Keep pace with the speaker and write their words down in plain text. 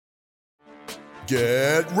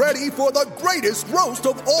Get ready for the greatest roast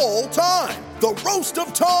of all time, the Roast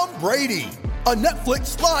of Tom Brady, a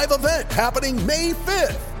Netflix live event happening May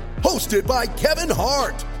 5th. Hosted by Kevin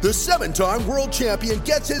Hart, the 7-time world champion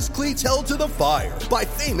gets his cleats held to the fire by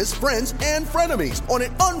famous friends and frenemies on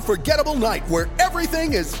an unforgettable night where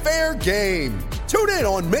everything is fair game. Tune in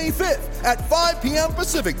on May 5th at 5 p.m.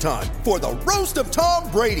 Pacific time for the Roast of Tom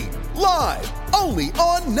Brady, live only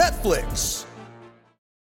on Netflix.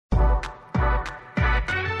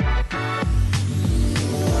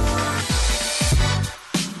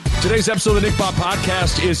 Today's episode of the Nick Bob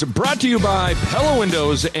Podcast is brought to you by Pella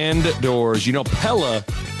Windows and Doors. You know, Pella,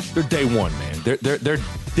 they're day one, man. They're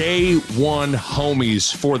day one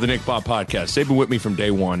homies for the Nick Bob Podcast. They've been with me from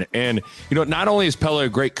day one. And, you know, not only is Pella a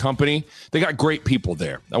great company, they got great people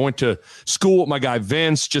there. I went to school with my guy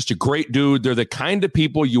Vince, just a great dude. They're the kind of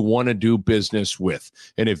people you want to do business with.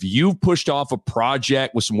 And if you've pushed off a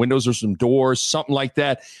project with some windows or some doors, something like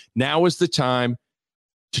that, now is the time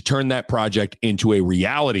to turn that project into a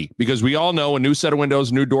reality, because we all know a new set of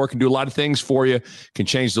windows, a new door can do a lot of things for you. Can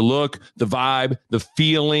change the look, the vibe, the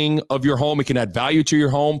feeling of your home. It can add value to your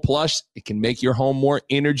home. Plus, it can make your home more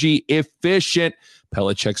energy efficient.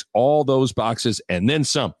 Pella checks all those boxes and then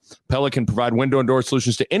some. Pella can provide window and door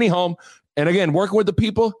solutions to any home. And again, working with the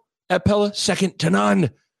people at Pella, second to none.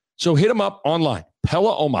 So hit them up online,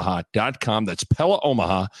 PellaOmaha.com. That's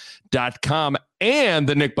PellaOmaha.com. And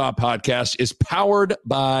the Nick Bob Podcast is powered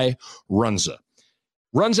by Runza.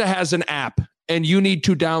 Runza has an app, and you need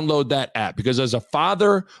to download that app, because as a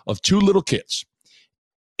father of two little kids,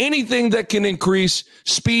 anything that can increase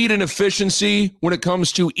speed and efficiency when it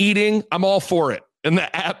comes to eating, I'm all for it. And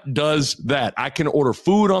the app does that. I can order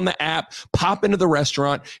food on the app, pop into the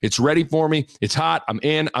restaurant. It's ready for me. It's hot. I'm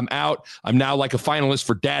in. I'm out. I'm now like a finalist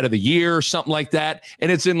for Dad of the Year, something like that.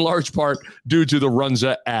 And it's in large part due to the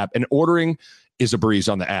Runza app. And ordering is a breeze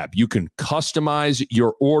on the app. You can customize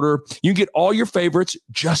your order. You can get all your favorites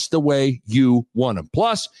just the way you want them.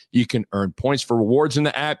 Plus, you can earn points for rewards in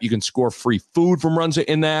the app. You can score free food from Runza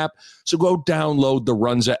in the app. So go download the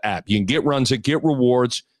Runza app. You can get Runza, get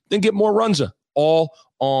rewards, then get more Runza. All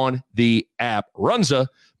on the app. Runza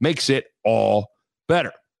makes it all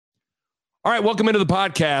better. All right, welcome into the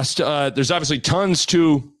podcast. There's obviously tons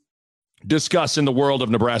to discuss in the world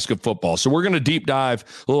of Nebraska football. So we're going to deep dive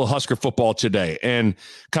a little Husker football today. And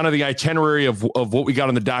kind of the itinerary of what we got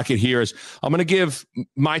on the docket here is I'm going to give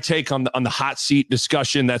my take on the hot seat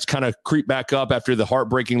discussion that's kind of creeped back up after the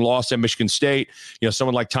heartbreaking loss at Michigan State. You know,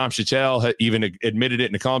 someone like Tom Chattel had even admitted it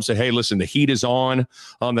in the column, said, hey, listen, the heat is on.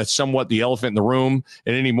 That's somewhat the elephant in the room.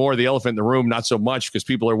 And anymore, the elephant in the room, not so much, because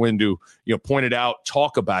people are willing to, you know, point it out,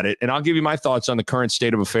 talk about it. And I'll give you my thoughts on the current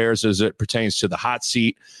state of affairs as it pertains to the hot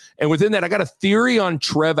seat. And within that, I got a theory on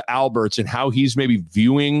Trev Alberts and how he's maybe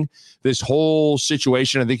viewing this whole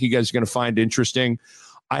situation. I think you guys are going to find interesting.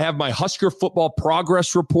 I have my Husker football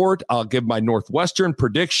progress report. I'll give my Northwestern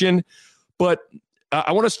prediction. But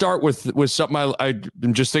I want to start with something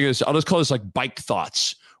I'm just thinking this. I'll just call this like bike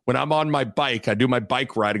thoughts. When I'm on my bike, I do my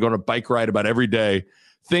bike ride. I go on a bike ride about every day.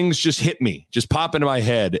 Things just hit me, just pop into my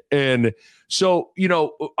head. And so, you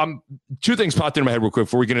know, two things popped into my head real quick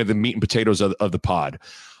before we get into the meat and potatoes of the pod.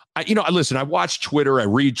 Listen, I watch Twitter, I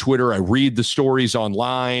read the stories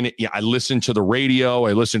online. Yeah, I listen to the radio,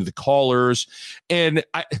 I listen to the callers, and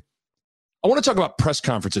I want to talk about press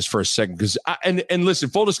conferences for a second, because and listen,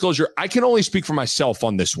 full disclosure, I can only speak for myself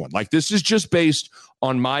on this one. Like, this is just based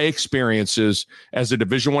on my experiences as a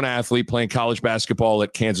Division I athlete playing college basketball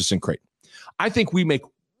at Kansas and Creighton. I think we make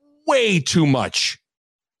way too much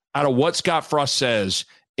out of what Scott Frost says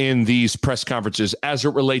in these press conferences as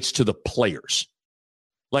it relates to the players.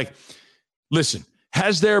 Like, listen,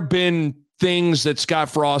 has there been things that Scott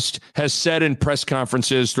Frost has said in press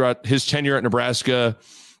conferences throughout his tenure at Nebraska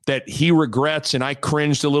that he regrets and I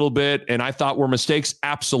cringed a little bit and I thought were mistakes?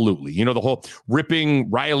 Absolutely. You know, the whole ripping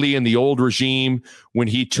Riley and the old regime when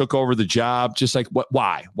he took over the job, just like,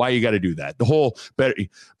 why you got to do that? The whole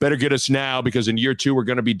better get us now because in year 2 we're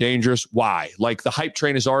going to be dangerous. Why? Like, the hype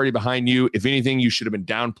train is already behind you. If anything, you should have been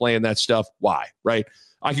downplaying that stuff. Why? Right?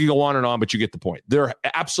 I could go on and on, but you get the point. There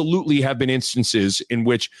absolutely have been instances in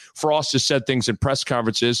which Frost has said things in press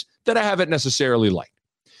conferences that I haven't necessarily liked.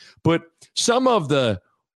 But some of the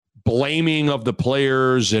blaming of the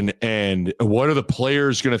players and what are the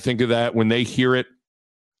players going to think of that when they hear it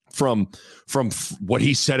from what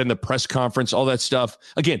he said in the press conference, all that stuff.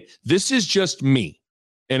 Again, this is just me.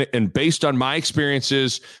 And based on my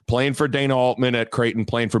experiences playing for Dana Altman at Creighton,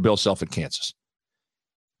 playing for Bill Self at Kansas.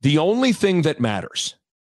 The only thing that matters,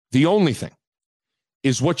 the only thing,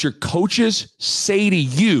 is what your coaches say to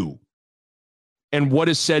you and what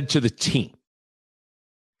is said to the team.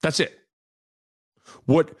 That's it.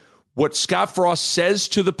 What Scott Frost says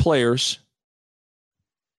to the players,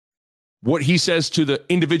 what he says to the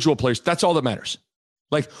individual players, that's all that matters.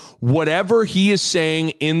 Like, whatever he is saying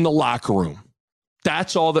in the locker room,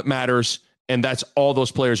 that's all that matters, and that's all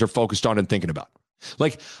those players are focused on and thinking about.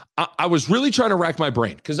 Like, I was really trying to rack my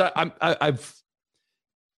brain because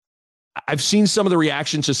I've seen some of the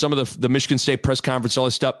reactions to some of the Michigan State press conference, all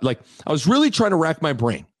this stuff. Like, I was really trying to rack my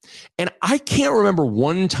brain, and I can't remember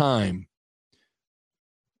one time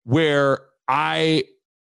where I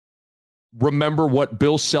remember what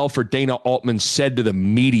Bill Self or Dana Altman said to the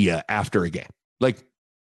media after a game. Like,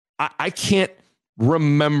 I can't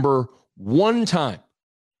remember one time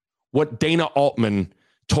what Dana Altman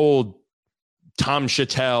told Tom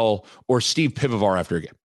Chattel or Steve Pivovar after a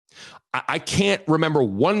game. I can't remember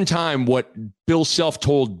one time what Bill Self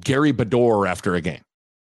told Gary Bedore after a game,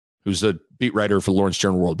 who's the beat writer for Lawrence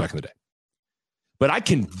Journal World back in the day. But I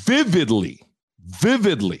can vividly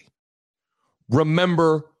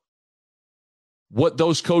remember what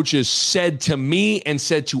those coaches said to me and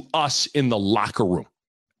said to us in the locker room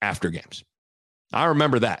after games. I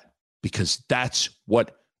remember that because that's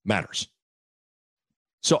what matters.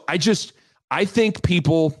 So I think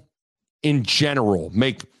people in general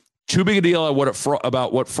make too big a deal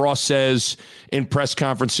about what Frost says in press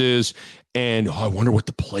conferences. And I wonder what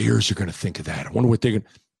the players are going to think of that. I wonder what they're going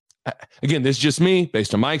to. Again, this is just me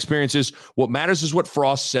based on my experiences. What matters is what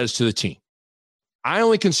Frost says to the team. I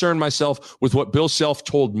only concern myself with what Bill Self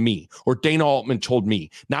told me or Dana Altman told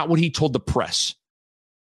me, not what he told the press.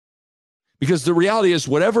 Because the reality is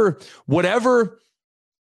whatever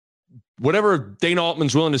Dana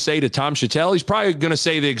Altman's willing to say to Tom Chattel, he's probably going to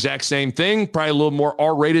say the exact same thing, probably a little more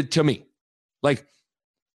R-rated to me. Like,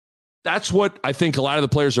 that's what I think a lot of the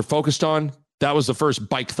players are focused on. That was the first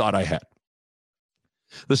bike thought I had.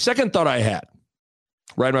 The second thought I had,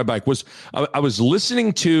 riding my bike, was I was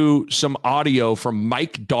listening to some audio from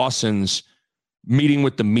Mike Dawson's meeting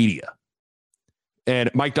with the media.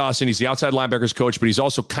 And Mike Dawson, he's the outside linebackers coach, but he's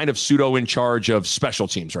also kind of pseudo in charge of special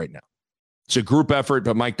teams right now. It's a group effort,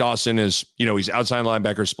 but Mike Dawson is, he's outside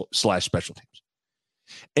linebackers / special teams.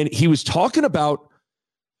 And he was talking about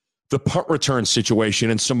the punt return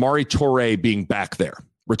situation and Samori Toure being back there,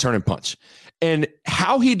 returning punts. And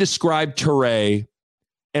how he described Toure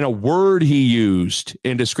and a word he used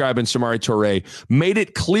in describing Samori Toure made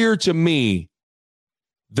it clear to me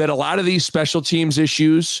that a lot of these special teams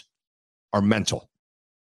issues are mental.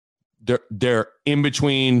 They're in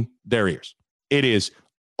between their ears. It is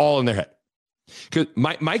all in their head. Because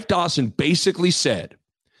Mike Dawson basically said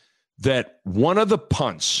that one of the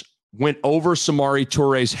punts went over Samori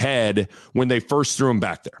Toure's head when they first threw him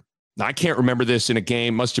back there. Now, I can't remember this in a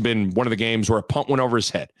game. Must have been one of the games where a punt went over his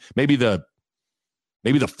head. Maybe the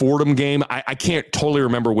Fordham game. I can't totally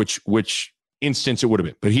remember which instance it would have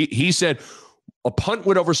been. But he said a punt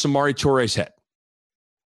went over Samori Toure's head.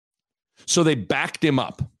 So they backed him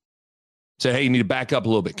up. Said, hey, you need to back up a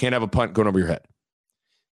little bit. Can't have a punt going over your head.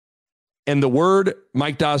 And the word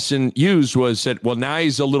Mike Dawson used was that, well, now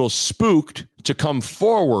he's a little spooked to come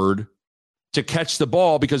forward to catch the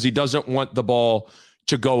ball because he doesn't want the ball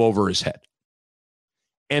to go over his head.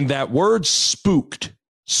 And that word spooked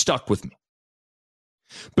stuck with me.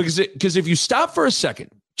 Because if you stop for a second,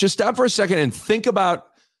 just stop for a second and think about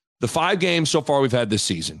the 5 games so far we've had this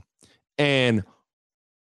season and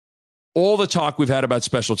all the talk we've had about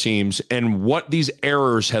special teams and what these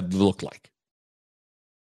errors have looked like.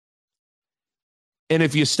 And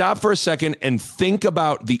if you stop for a second and think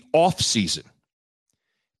about the offseason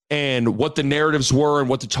and what the narratives were and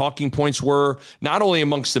what the talking points were, not only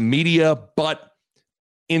amongst the media, but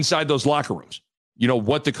inside those locker rooms,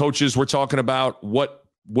 what the coaches were talking about, what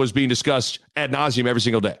was being discussed ad nauseum every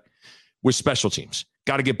single day with special teams.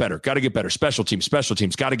 Got to get better. Special teams,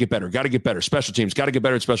 got to get better. Special teams, got to get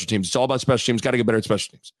better at special teams. It's all about special teams, got to get better at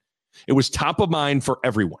special teams. It was top of mind for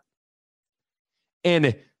everyone.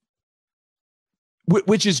 And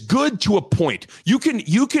which is good to a point. You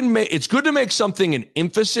can make, it's good to make something an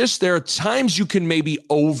emphasis. There are times you can maybe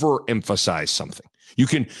overemphasize something. You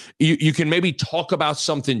can maybe talk about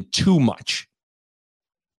something too much.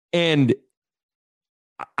 And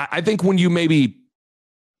I think when you maybe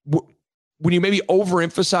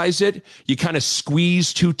overemphasize it, you kind of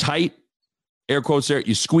squeeze too tight, air quotes there,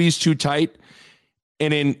 you squeeze too tight.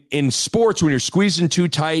 And in sports, when you're squeezing too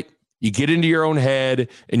tight, you get into your own head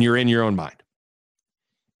and you're in your own mind.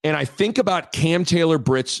 And I think about Cam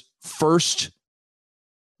Taylor-Britt's first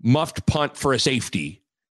muffed punt for a safety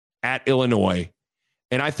at Illinois.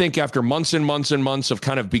 And I think after months and months and months of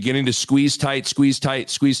kind of beginning to squeeze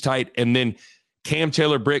tight, and then Cam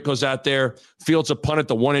Taylor-Britt goes out there, fields a punt at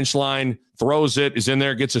the 1-inch line, throws it, is in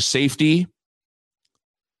there, gets a safety.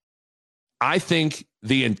 I think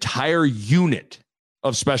the entire unit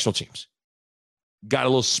of special teams got a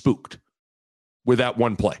little spooked with that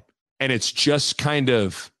one play. And it's just kind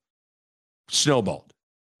of snowballed.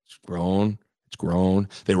 It's grown.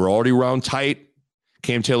 They were already round tight.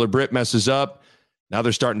 Cam Taylor-Britt messes up. Now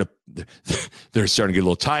they're starting to get a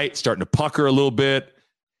little tight, starting to pucker a little bit.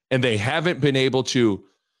 And they haven't been able to.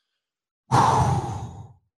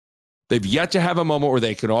 They've yet to have a moment where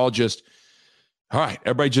they can all just, all right,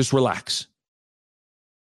 everybody just relax.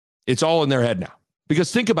 It's all in their head now.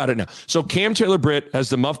 Because think about it now. So Cam Taylor-Britt has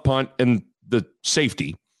the muff punt and the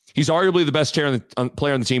safety. He's arguably the best player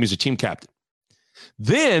on the team. He's a team captain.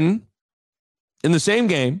 Then, in the same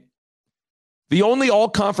game, the only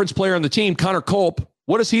all-conference player on the team, Connor Culp,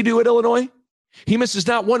 what does he do at Illinois? He misses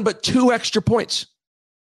not one but two extra points.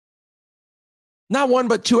 Not one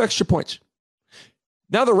but two extra points.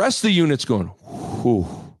 Now the rest of the unit's going,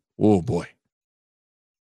 oh boy.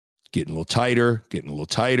 Getting a little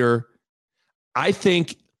tighter. I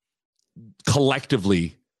think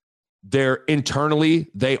collectively,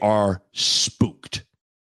 they are spooked.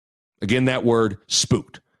 Again, that word,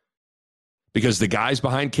 spooked. Because the guys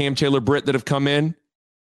behind Cam Taylor-Britt that have come in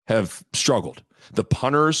have struggled. The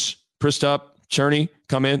punters, Pristup, Cherney,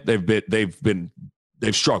 come in,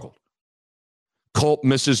 they've struggled. Culp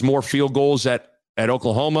misses more field goals at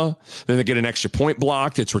Oklahoma. Then they get an extra point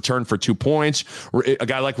blocked. It's returned for 2 points. A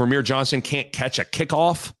guy like Ramir Johnson can't catch a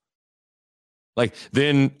kickoff.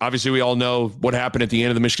 Then obviously we all know what happened at the end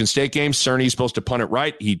of the Michigan State game. Cerny's supposed to punt it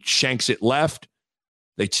right. He shanks it left.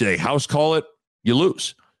 They house call it. You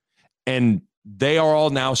lose. And they are all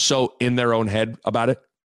now so in their own head about it.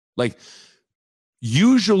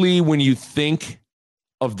 Usually when you think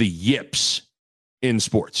of the yips in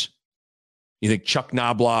sports, you think Chuck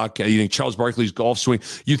Knobloch, you think Charles Barkley's golf swing.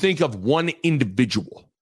 You think of one individual.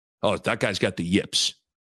 Oh, that guy's got the yips.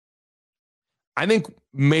 I think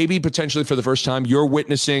maybe potentially for the first time, you're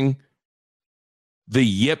witnessing the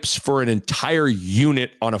yips for an entire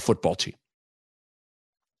unit on a football team.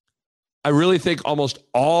 I really think almost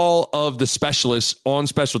all of the specialists on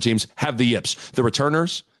special teams have the yips. The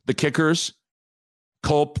returners, the kickers,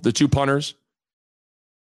 Culp, the two punters.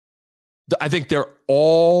 I think they're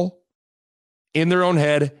all in their own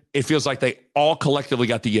head. It feels like they all collectively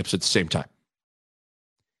got the yips at the same time.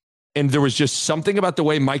 And there was just something about the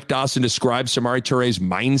way Mike Dawson described Samori Toure's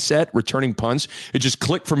mindset returning punts. It just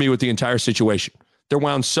clicked for me with the entire situation. They're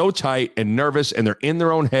wound so tight and nervous, and they're in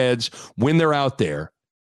their own heads when they're out there.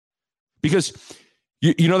 Because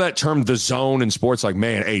you know that term, the zone in sports, Dame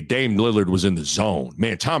Lillard was in the zone.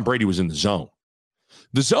 Man, Tom Brady was in the zone.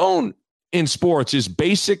 The zone in sports is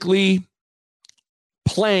basically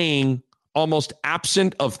playing almost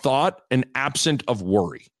absent of thought and absent of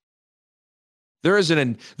worry. There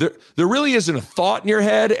really isn't a thought in your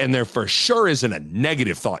head, and there for sure isn't a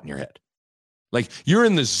negative thought in your head. You're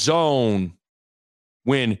in the zone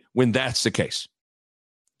when that's the case.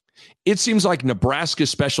 It seems like Nebraska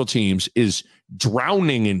special teams is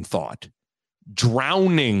drowning in thought,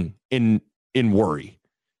 drowning in worry,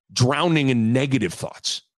 drowning in negative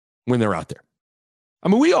thoughts when they're out there. I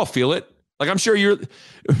mean, we all feel it. I'm sure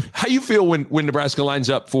how you feel when Nebraska lines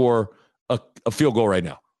up for a field goal right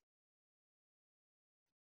now?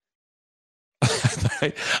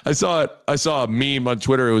 I saw a meme on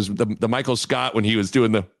Twitter. It was the Michael Scott when he was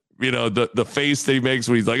doing the face that he makes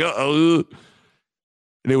when he's like, uh-oh.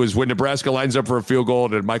 And it was when Nebraska lines up for a field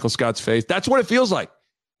goal and Michael Scott's face. That's what it feels like.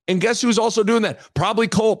 And guess who's also doing that? Probably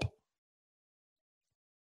Culp.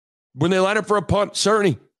 When they line up for a punt,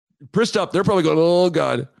 Cerny, Pristup, they're probably going, oh,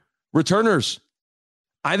 God. Returners.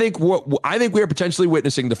 I think we are potentially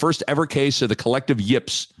witnessing the first ever case of the collective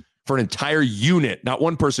yips for an entire unit, not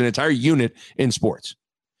one person, an entire unit in sports.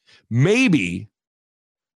 Maybe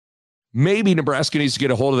Nebraska needs to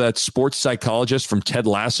get a hold of that sports psychologist from Ted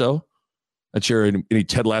Lasso. Not sure any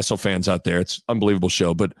Ted Lasso fans out there. It's an unbelievable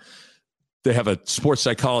show, but they have a sports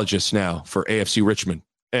psychologist now for AFC Richmond,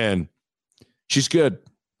 and she's good.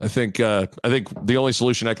 I think the only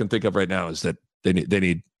solution I can think of right now is that they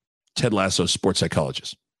need Ted Lasso sports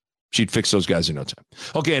psychologist. She'd fix those guys in no time.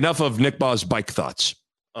 Okay, enough of Nick Baugh's bike thoughts.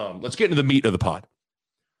 Let's get into the meat of the pod,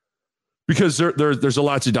 because there's a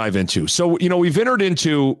lot to dive into. So, we've entered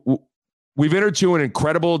into an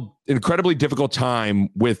incredibly difficult time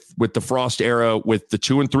with the Frost era, with the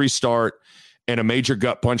 2-3 start and a major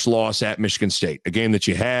gut punch loss at Michigan State, a game that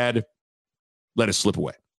you had let it slip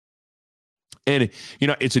away. And,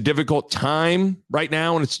 it's a difficult time right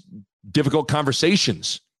now, and it's difficult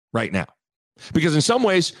conversations right now, because in some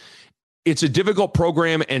ways It's a difficult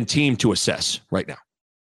program and team to assess right now.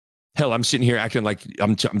 Hell, I'm sitting here acting like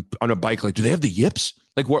I'm on a bike. Like, do they have the yips?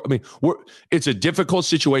 Like, it's a difficult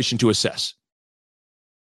situation to assess.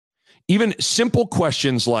 Even simple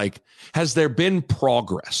questions like, has there been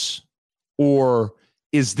progress? Or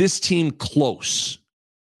is this team close?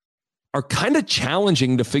 Are kind of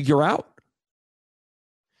challenging to figure out.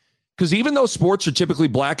 Because even though sports are typically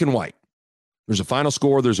black and white, there's a final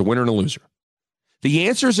score, there's a winner and a loser. The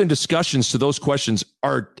answers and discussions to those questions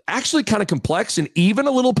are actually kind of complex and even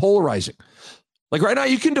a little polarizing. Like right now,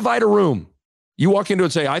 you can divide a room. You walk into it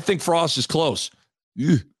and say, I think Frost is close.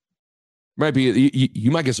 Might be,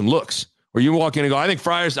 you might get some looks. Or you walk in and go, I think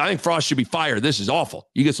Frost should be fired. This is awful.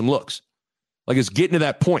 You get some looks. Like it's getting to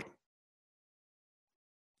that point.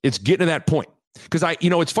 It's getting to that point. Because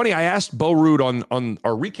it's funny. I asked Bo Ruud on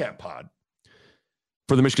our recap pod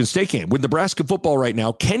for the Michigan State game. With Nebraska football right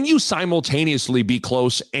now, can you simultaneously be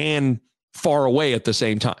close and far away at the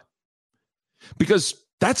same time? Because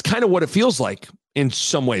that's kind of what it feels like in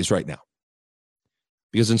some ways right now.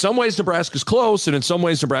 Because in some ways, Nebraska's close, and in some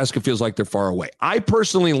ways, Nebraska feels like they're far away. I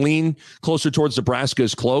personally lean closer towards Nebraska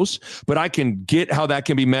is close, but I can get how that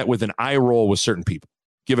can be met with an eye roll with certain people.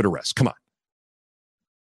 Give it a rest. Come on.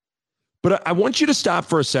 But I want you to stop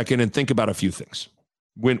for a second and think about a few things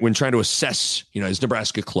when trying to assess, is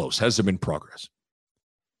Nebraska close? Has there been progress?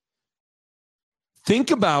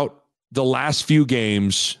 Think about the last few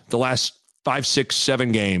games, the last 5, 6,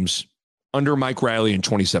 7 games under Mike Riley in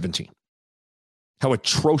 2017. How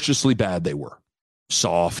atrociously bad they were.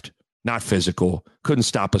 Soft, not physical, couldn't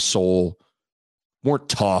stop a soul, weren't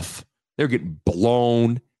tough. They're getting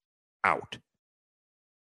blown out.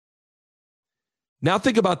 Now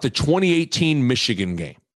think about the 2018 Michigan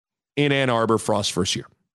game in Ann Arbor, Frost's first year.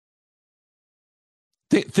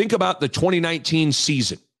 Think about the 2019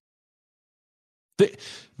 season.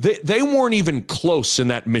 They weren't even close in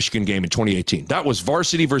that Michigan game in 2018. That was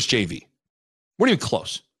varsity versus JV. Weren't even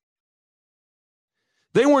close.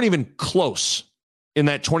 They weren't even close in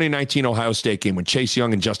that 2019 Ohio State game when Chase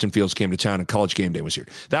Young and Justin Fields came to town and College Game Day was here.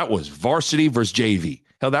 That was varsity versus JV.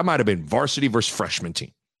 Hell, that might have been varsity versus freshman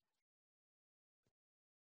team.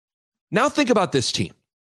 Now think about this team.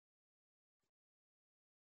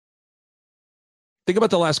 Think about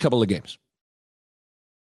the last couple of games.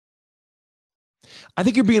 I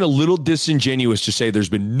think you're being a little disingenuous to say there's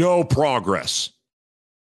been no progress.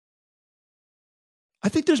 I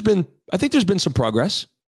think there's been some progress.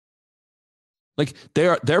 Like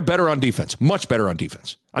they're better on defense, much better on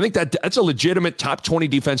defense. I think that's a legitimate top 20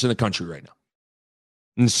 defense in the country right now.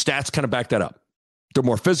 And the stats kind of back that up. They're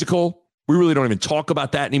more physical. We really don't even talk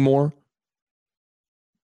about that anymore.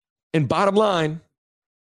 And bottom line,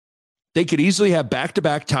 they could easily have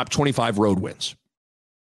back-to-back top 25 road wins.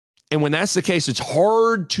 And when that's the case, it's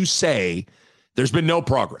hard to say there's been no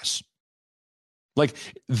progress. Like,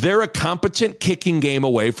 they're a competent kicking game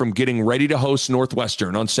away from getting ready to host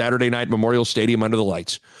Northwestern on Saturday night, Memorial Stadium under the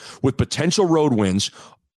lights, with potential road wins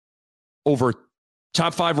over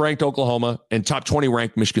top 5 ranked Oklahoma and top 20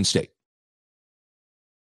 ranked Michigan State.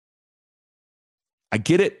 I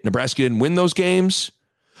get it. Nebraska didn't win those games,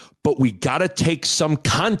 but we got to take some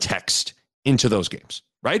context into those games,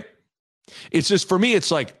 right? It's just, for me,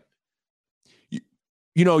 it's like,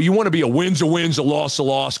 you want to be a win's a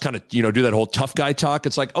loss, kind of, do that whole tough guy talk.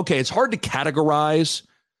 It's like, okay, it's hard to categorize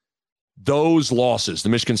those losses, the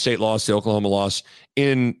Michigan State loss, the Oklahoma loss,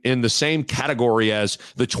 in the same category as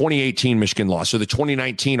the 2018 Michigan loss or the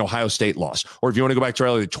 2019 Ohio State loss. Or if you want to go back to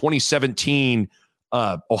earlier, the 2017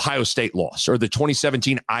 Ohio State loss or the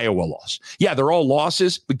 2017 Iowa loss. Yeah, they're all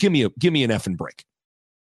losses, but give me an effing break.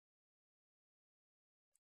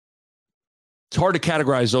 It's hard to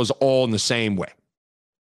categorize those all in the same way.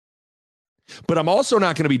 But I'm also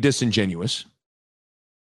not going to be disingenuous.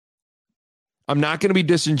 I'm not going to be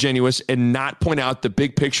disingenuous and not point out the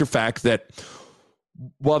big picture fact that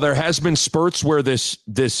while there has been spurts where this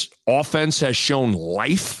offense has shown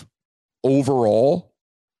life overall,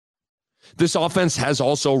 this offense has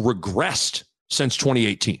also regressed since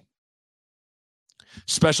 2018.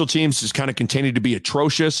 Special teams has kind of continued to be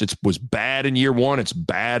atrocious. It was bad in year 1. It's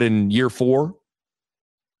bad in year 4.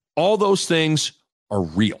 All those things are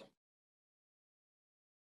real.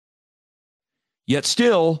 Yet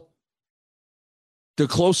still, they're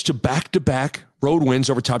close to back-to-back road wins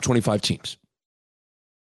over top 25 teams.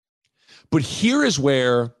 But here is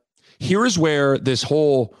where this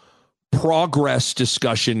whole progress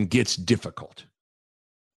discussion gets difficult.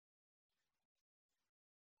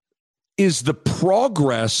 Is the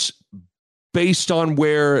progress based on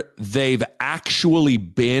where they've actually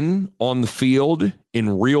been on the field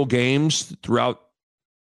in real games throughout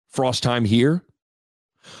Frost time here?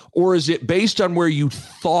 Or is it based on where you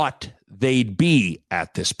thought they'd be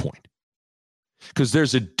at this point? Because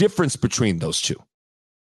there's a difference between those two.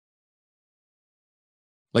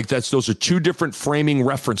 Like those are two different framing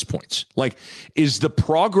reference points. Like, is the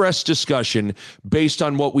progress discussion based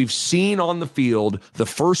on what we've seen on the field the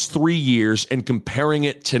first 3 years and comparing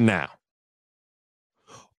it to now?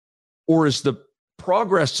 Or is the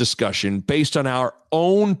progress discussion based on our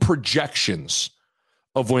own projections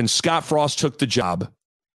of when Scott Frost took the job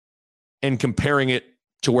and comparing it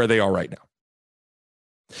to where they are right now?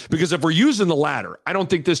 Because if we're using the latter, I don't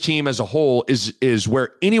think this team as a whole is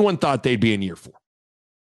where anyone thought they'd be in year 4.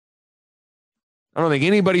 I don't think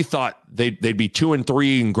anybody thought they'd be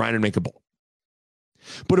 2-3 and grind and make a bowl.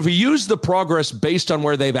 But if we use the progress based on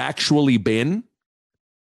where they've actually been,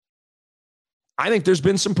 I think there's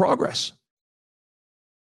been some progress.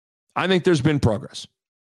 I think there's been progress.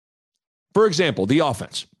 For example, the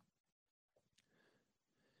offense.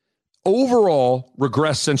 Overall,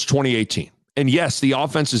 regressed since 2018. And yes, the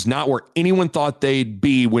offense is not where anyone thought they'd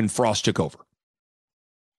be when Frost took over.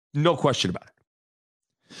 No question about it.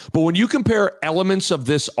 But when you compare elements of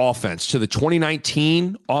this offense to the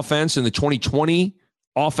 2019 offense and the 2020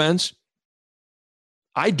 offense,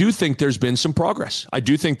 I do think there's been some progress. I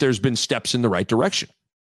do think there's been steps in the right direction.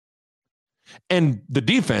 And the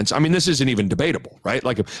defense, I mean, this isn't even debatable, right?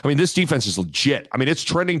 This defense is legit. I mean, it's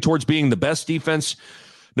trending towards being the best defense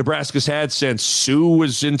Nebraska's had since Sue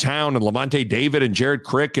was in town and Levante David and Jared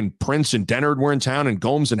Crick and Prince and Dennard were in town and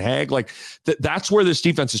Gomes and Hag. That's where this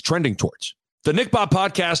defense is trending towards. The Nick Bob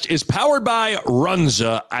podcast is powered by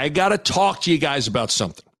Runza. I got to talk to you guys about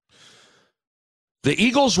something. The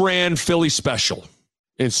Eagles ran Philly special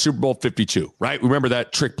in Super Bowl 52, right? Remember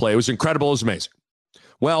that trick play? It was incredible. It was amazing.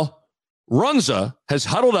 Well, Runza has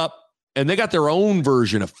huddled up and they got their own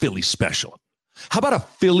version of Philly special. How about a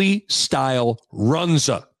Philly-style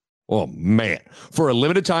Runza? Oh, man. For a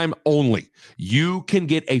limited time only, you can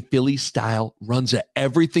get a Philly-style Runza.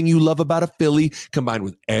 Everything you love about a Philly combined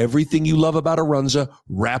with everything you love about a Runza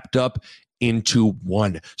wrapped up into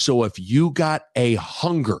one. So if you got a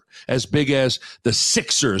hunger as big as the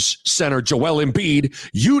Sixers center Joel Embiid,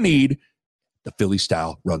 you need the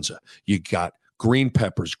Philly-style Runza. You got green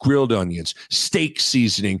peppers, grilled onions, steak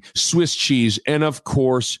seasoning, Swiss cheese, and of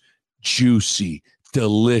course, juicy,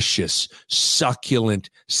 delicious, succulent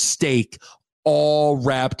steak, all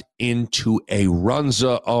wrapped into a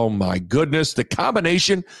Runza. Oh my goodness. The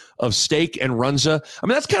combination of steak and Runza. I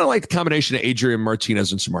mean, that's kind of like the combination of Adrian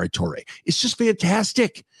Martinez and Samari Toure. It's just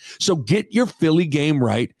fantastic. So get your Philly game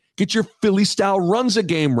right. Get your Philly style Runza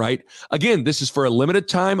game right. Again, this is for a limited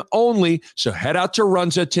time only. So head out to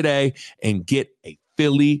Runza today and get a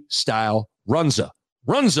Philly style Runza.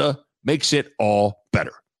 Runza makes it all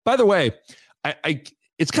better. By the way,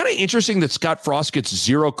 it's kind of interesting that Scott Frost gets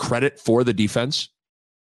zero credit for the defense.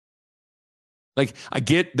 Like, I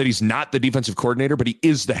get that he's not the defensive coordinator, but he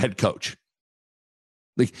is the head coach.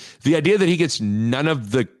 Like, the idea that he gets none of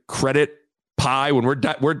the credit pie when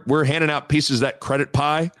we're handing out pieces of that credit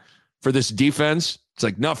pie for this defense, it's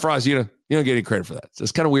like, no, Frost, you don't get any credit for that. So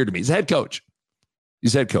it's kind of weird to me. He's the head coach.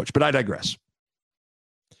 But I digress.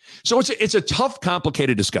 So it's a tough,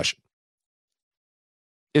 complicated discussion.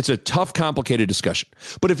 It's a tough, complicated discussion.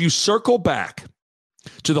 But if you circle back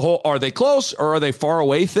to the whole, are they close or are they far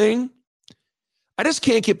away thing? I just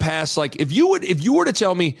can't get past, like, if you were to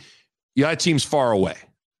tell me, yeah, that team's far away,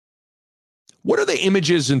 what are the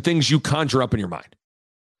images and things you conjure up in your mind?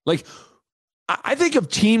 Like, I think of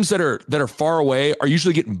teams that are far away are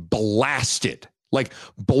usually getting blasted, like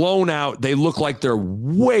blown out. They look like they're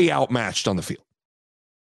way outmatched on the field.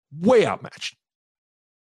 Way outmatched.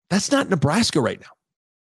 That's not Nebraska right now.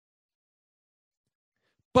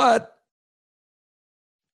 But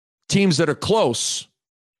teams that are close,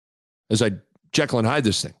 as I Jekyll and Hyde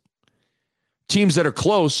this thing, teams that are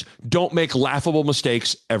close don't make laughable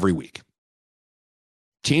mistakes every week.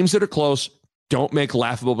 Teams that are close don't make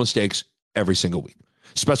laughable mistakes every single week.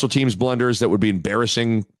 Special teams blunders that would be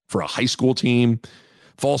embarrassing for a high school team.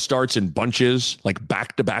 False starts in bunches, like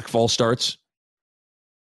back-to-back false starts.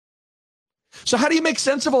 So how do you make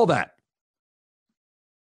sense of all that?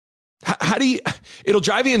 How do you, it'll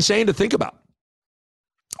drive you insane to think about.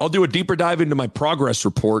 I'll do a deeper dive into my progress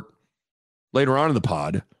report later on in the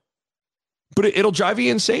pod, but it'll drive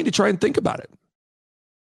you insane to try and think about it.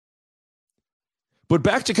 But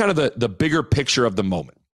back to kind of the bigger picture of the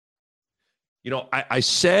moment. You know, I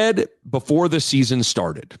said before the season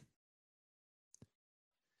started,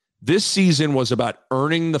 this season was about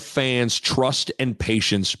earning the fans' trust and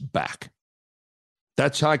patience back.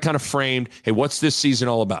 That's how I kind of framed, hey, what's this season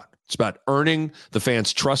all about? It's about earning the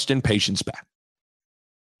fans' trust and patience back.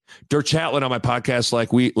 Dirk Chatelain on my podcast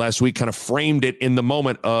last week kind of framed it in the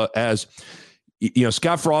moment as,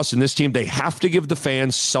 Scott Frost and this team, they have to give the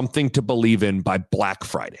fans something to believe in by Black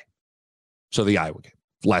Friday. So the Iowa game,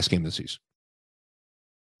 last game of the season.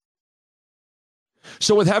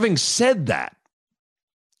 So with having said that,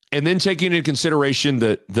 and then taking into consideration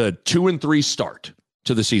the 2-3 start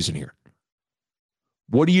to the season here,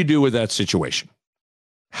 what do you do with that situation?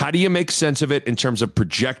 How do you make sense of it in terms of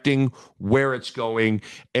projecting where it's going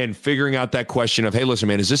and figuring out that question of, hey, listen,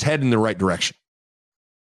 man, is this heading in the right direction?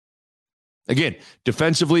 Again,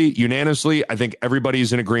 defensively, unanimously, I think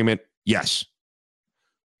everybody's in agreement. Yes.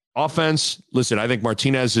 Offense, listen, I think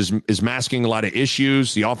Martinez is masking a lot of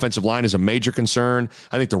issues. The offensive line is a major concern.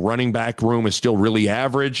 I think the running back room is still really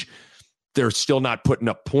average. They're still not putting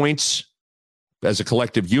up points as a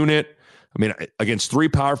collective unit. I mean, against 3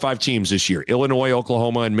 Power 5 teams this year, Illinois,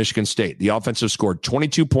 Oklahoma, and Michigan State, the offense have scored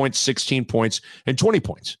 22 points, 16 points, and 20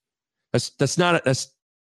 points. That's not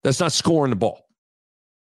scoring the ball.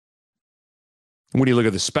 When you look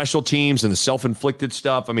at the special teams and the self-inflicted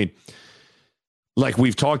stuff, I mean, like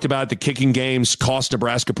we've talked about, the kicking games cost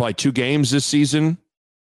Nebraska probably 2 games this season.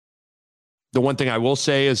 The one thing I will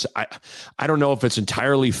say is I don't know if it's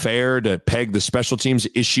entirely fair to peg the special teams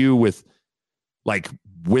issue with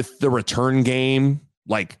the return game.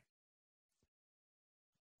 Like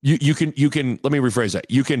you can let me rephrase that.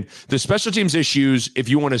 The special teams issues, if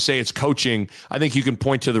you want to say it's coaching, I think you can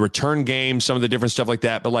point to the return game, some of the different stuff like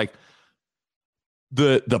that. But like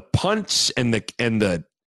the punts and the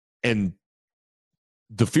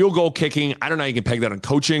field goal kicking, I don't know how you can peg that on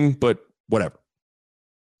coaching, but whatever.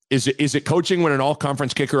 Is it coaching when an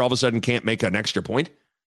all-conference kicker all of a sudden can't make an extra point?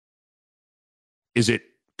 Is it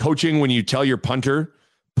coaching when you tell your punter,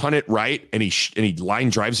 punt it right, and he line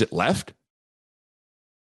drives it left?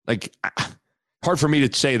 Like, hard for me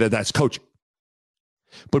to say that that's coaching.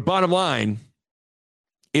 But bottom line,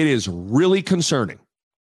 it is really concerning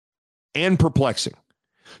and perplexing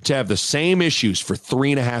to have the same issues for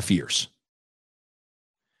 3.5 years.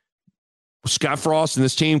 Scott Frost and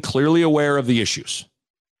this team clearly aware of the issues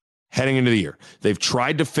heading into the year. They've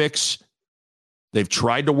tried to fix, they've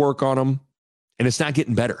tried to work on them, and it's not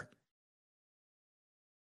getting better.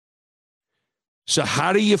 So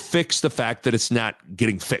how do you fix the fact that it's not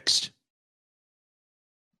getting fixed?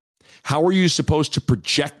 How are you supposed to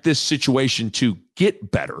project this situation to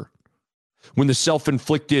get better when the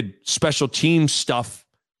self-inflicted special team stuff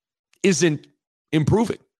isn't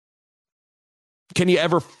improving? Can you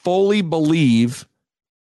ever fully believe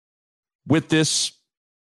with this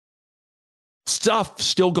stuff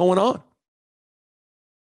still going on?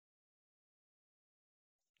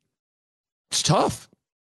 It's tough.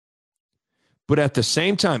 But at the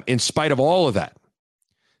same time, in spite of all of that,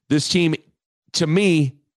 this team, to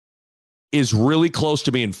me, is really close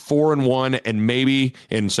to being 4-1 and maybe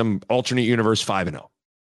in some alternate universe 5-0.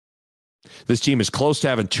 This team is close to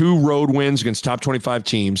having 2 road wins against top 25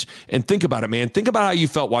 teams. And think about it, man. Think about how you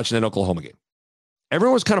felt watching that Oklahoma game.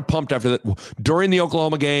 Everyone was kind of pumped after that. During the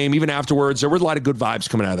Oklahoma game, even afterwards, there were a lot of good vibes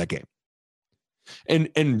coming out of that game.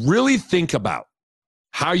 And really think about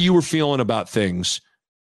how you were feeling about things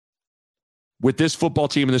with this football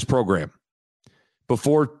team and this program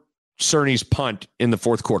before Cerny's punt in the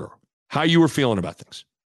fourth quarter. How you were feeling about things.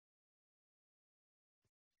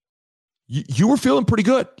 You were feeling pretty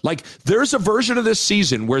good. Like, there's a version of this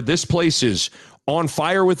season where this place is on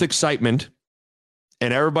fire with excitement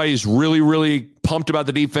and everybody's really, really pumped about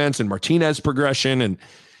the defense and Martinez progression. And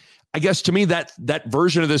I guess to me, that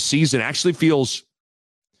version of this season actually feels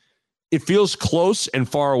close and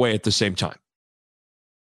far away at the same time.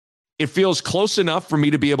 It feels close enough for me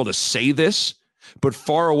to be able to say this, but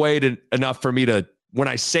far away enough for me to, when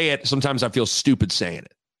I say it, sometimes I feel stupid saying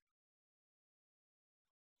it.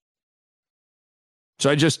 So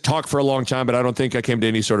I just talked for a long time, but I don't think I came to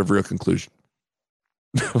any sort of real conclusion.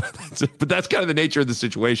 But that's kind of the nature of the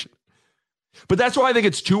situation. But that's why I think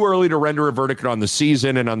it's too early to render a verdict on the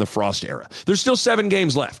season and on the Frost era. There's still 7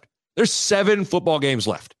 games left. There's 7 football games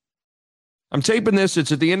left. I'm taping this.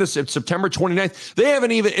 It's at the end of September 29th.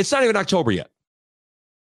 It's not even October yet.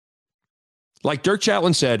 Like Dirk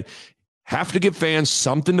Chatelain said, have to give fans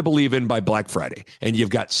something to believe in by Black Friday. And you've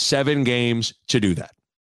got 7 games to do that.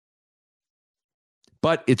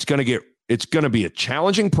 But it's going to be a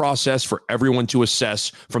challenging process for everyone to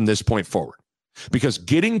assess from this point forward. Because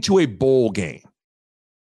getting to a bowl game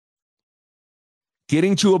is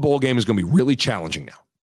going to be really challenging now.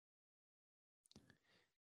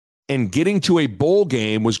 And getting to a bowl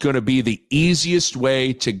game was going to be the easiest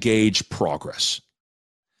way to gauge progress.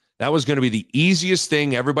 That was going to be the easiest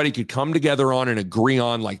thing everybody could come together on and agree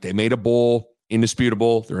on, like they made a bowl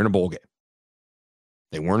indisputable. They're in a bowl game.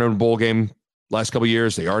 They weren't in a bowl game last couple of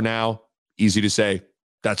years. They are now. Easy to say.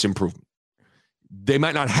 That's improvement. They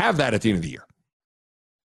might not have that at the end of the year.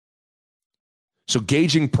 So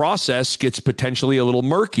gauging process gets potentially a little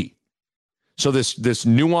murky. So this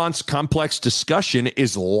nuanced, complex discussion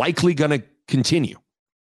is likely going to continue.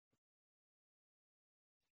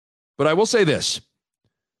 But I will say this.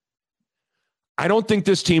 I don't think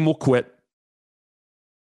this team will quit.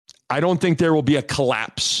 I don't think there will be a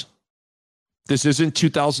collapse. This isn't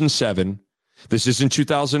 2007. This isn't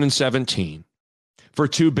 2017 for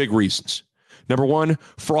two big reasons. Number one,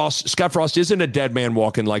 Scott Frost isn't a dead man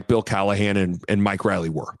walking like Bill Callahan and Mike Riley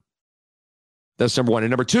were. That's number one. And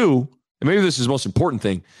number two, and maybe this is the most important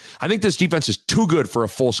thing, I think this defense is too good for a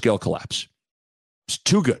full-scale collapse. It's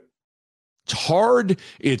too good. It's hard.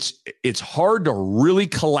 It's hard to really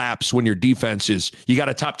collapse when your defense is, you got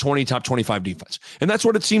a top 20, top 25 defense. And that's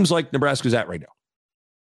what it seems like Nebraska's at right now.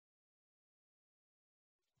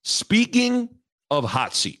 Speaking of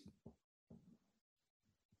hot seat.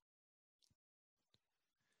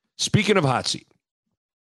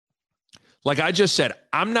 Like I just said,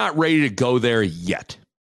 I'm not ready to go there yet.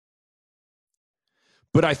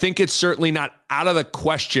 But I think it's certainly not out of the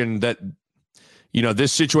question that,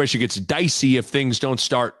 this situation gets dicey if things don't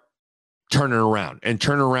start turning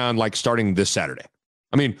around like starting this Saturday.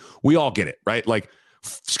 I mean, we all get it, right? Like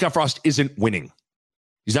Scott Frost isn't winning.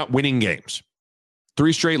 He's not winning games.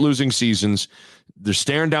 3 straight losing seasons. They're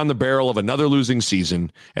staring down the barrel of another losing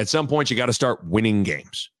season. At some point, you got to start winning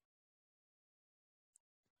games.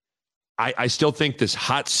 I still think this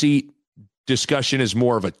hot seat discussion is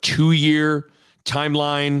more of a 2-year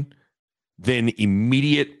timeline than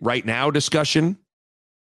immediate right now discussion.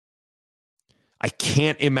 I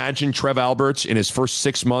can't imagine Trev Alberts in his first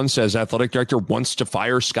 6 months as athletic director wants to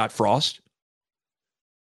fire Scott Frost,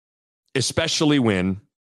 especially when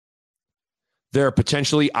there are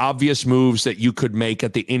potentially obvious moves that you could make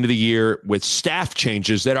at the end of the year with staff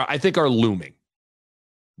changes that I think are looming.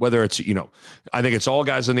 Whether it's, I think it's all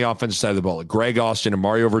guys on the offensive side of the ball, like Greg Austin and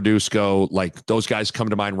Mario Verduzco, like those guys come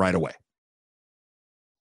to mind right away.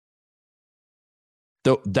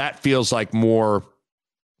 Though that feels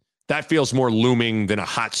more looming than a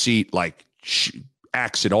hot seat, like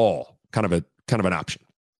axe at all, kind of an option.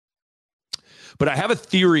 But I have a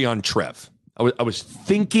theory on Trev. I was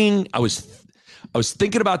thinking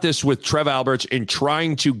about this with Trev Alberts and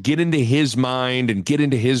trying to get into his mind and get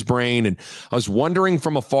into his brain. And I was wondering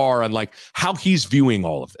from afar on like how he's viewing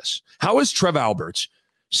all of this. How is Trev Alberts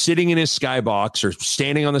sitting in his skybox or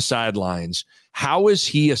standing on the sidelines? How is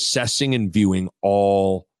he assessing and viewing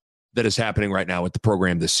all that is happening right now with the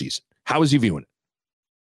program this season? How is he viewing it?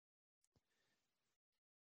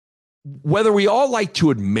 Whether we all like to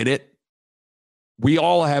admit it, we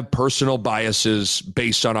all have personal biases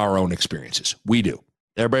based on our own experiences. We do.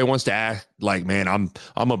 Everybody wants to act like, man, I'm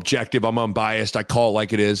objective, I'm unbiased, I call it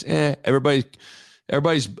like it is.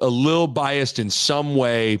 Everybody's a little biased in some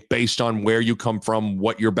way based on where you come from,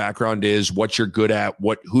 what your background is, what you're good at,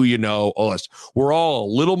 who you know, all this. We're all a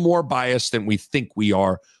little more biased than we think we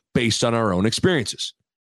are based on our own experiences.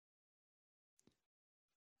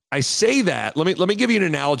 I say that, let me give you an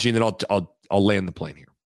analogy and then I'll land the plane here.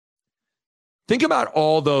 Think about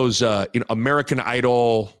all those American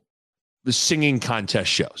Idol, the singing contest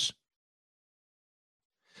shows.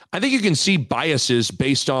 I think you can see biases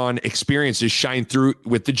based on experiences shine through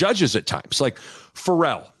with the judges at times. Like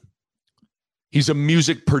Pharrell, he's a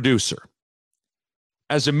music producer.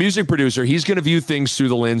 As a music producer, he's going to view things through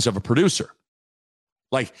the lens of a producer.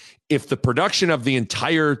 Like if the production of the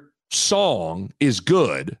entire song is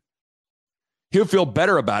good, he'll feel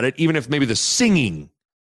better about it, even if maybe the singing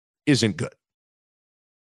isn't good.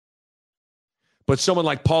 But someone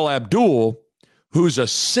like Paula Abdul, who's a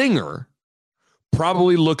singer,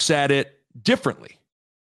 probably looks at it differently.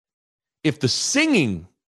 If the singing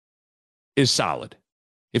is solid,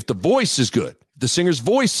 if the voice is good, the singer's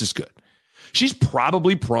voice is good, she's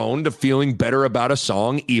probably prone to feeling better about a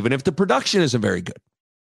song, even if the production isn't very good.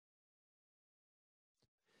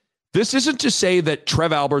 This isn't to say that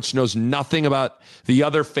Trev Alberts knows nothing about the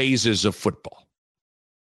other phases of football.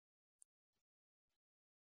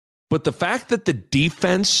 But the fact that the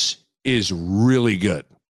defense is really good,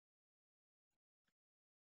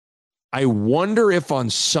 I wonder if on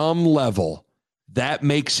some level that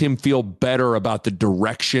makes him feel better about the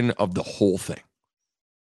direction of the whole thing.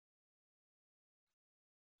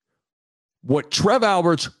 What Trev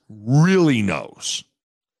Alberts really knows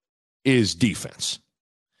is defense.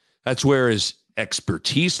 That's where his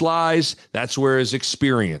expertise lies. That's where his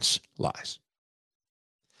experience lies.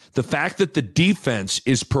 The fact that the defense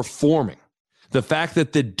is performing, the fact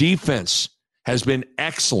that the defense has been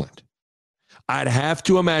excellent, I'd have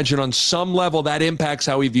to imagine on some level that impacts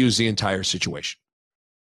how he views the entire situation.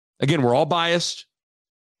 Again, we're all biased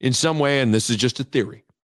in some way, and this is just a theory.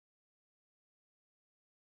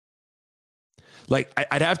 Like,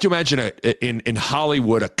 I'd have to imagine in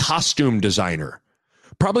Hollywood, a costume designer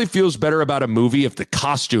probably feels better about a movie if the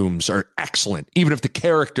costumes are excellent, even if the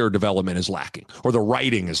character development is lacking or the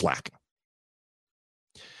writing is lacking.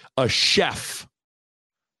 A chef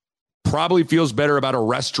probably feels better about a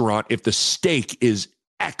restaurant if the steak is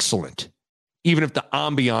excellent, even if the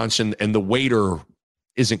ambiance and the waiter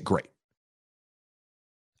isn't great.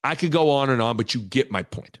 I could go on and on, but you get my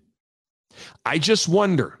point. I just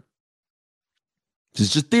wonder, this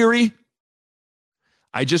is just theory,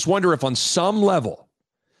 I just wonder if on some level,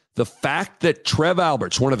 the fact that Trev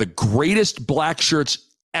Alberts, one of the greatest black shirts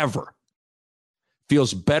ever,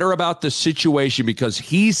 feels better about the situation because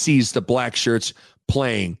he sees the black shirts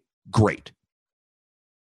playing great.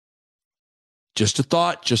 Just a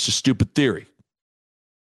thought, just a stupid theory.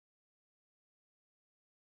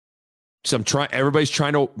 So everybody's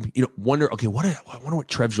trying to, wonder, okay, I wonder what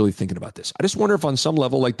Trev's really thinking about this. I just wonder if on some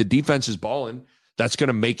level, like the defense is balling, that's going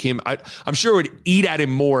to make him, I'm sure it would eat at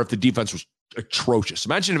him more if the defense was atrocious.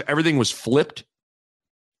 Imagine if everything was flipped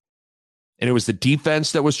and it was the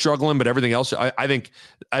defense that was struggling, but everything else, I think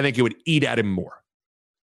it would eat at him more.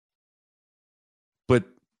 But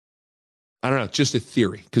I don't know, just a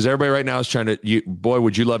theory, because everybody right now is trying to, boy,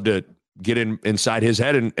 would you love to get inside his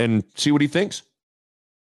head and see what he thinks.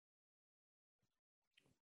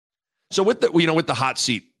 So with the hot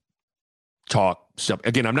seat talk stuff,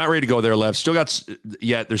 again, I'm not ready to go there, Lev. Still got,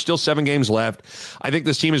 there's still 7 games left. I think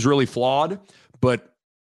this team is really flawed, but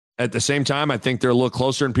at the same time, I think they're a little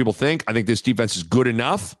closer than people think. I think this defense is good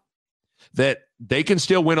enough that they can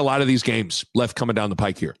still win a lot of these games left coming down the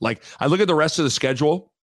pike here. Like, I look at the rest of the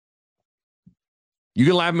schedule. You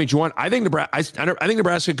can laugh at me if you want. I think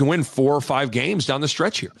Nebraska can win 4 or 5 games down the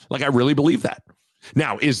stretch here. Like, I really believe that.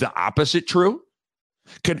 Now, is the opposite true?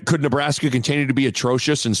 Could Nebraska continue to be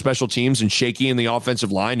atrocious in special teams and shaky in the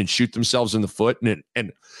offensive line and shoot themselves in the foot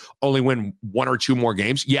and only win 1 or 2 more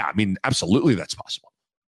games? Yeah, I mean, absolutely that's possible.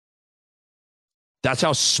 That's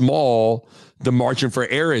how small the margin for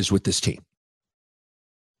error is with this team.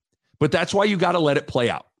 But that's why you got to let it play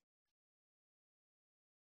out.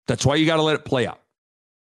 That's why you got to let it play out.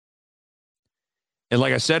 And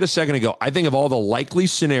like I said a second ago, I think of all the likely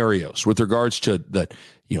scenarios with regards to the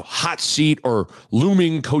hot seat or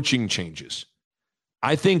looming coaching changes.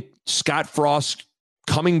 I think Scott Frost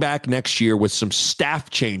coming back next year with some staff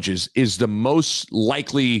changes is the most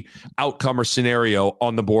likely outcome or scenario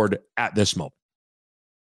on the board at this moment.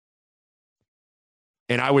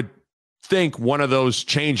 And I would think one of those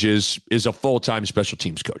changes is a full-time special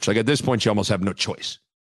teams coach. Like, at this point, you almost have no choice.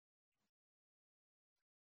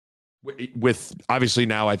 With obviously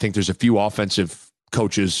now, I think there's a few offensive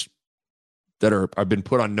coaches that have been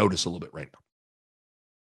put on notice a little bit right now.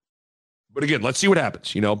 But again, let's see what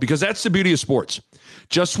happens, because that's the beauty of sports.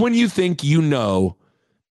 Just when you think you know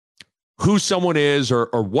who someone is or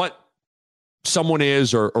what someone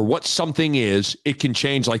is or what something is, it can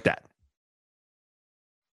change like that.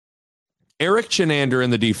 Eric Chinander in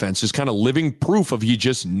the defense is kind of living proof of you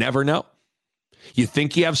just never know. You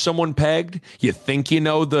think you have someone pegged. You think you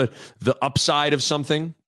know the upside of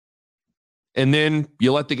something. And then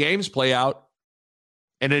you let the games play out,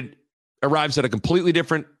 and it arrives at a completely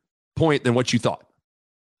different point than what you thought.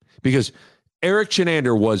 Because Eric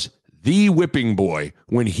Chinander was the whipping boy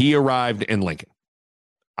when he arrived in Lincoln.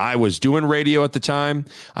 I was doing radio at the time.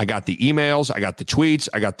 I got the emails. I got the tweets.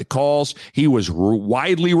 I got the calls. He was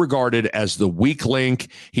widely regarded as the weak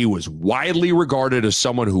link. He was widely regarded as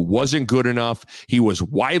someone who wasn't good enough. He was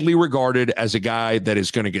widely regarded as a guy that is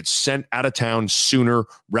going to get sent out of town sooner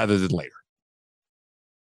rather than later.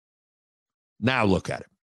 Now look at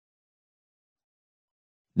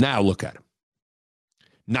him.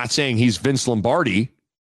 Not saying he's Vince Lombardi,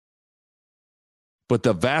 but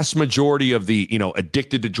the vast majority of the,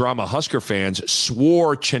 addicted to drama Husker fans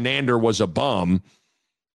swore Chinander was a bum.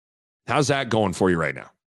 How's that going for you right now?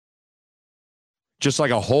 Just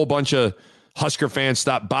like a whole bunch of Husker fans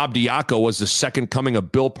thought Bob Diaco was the second coming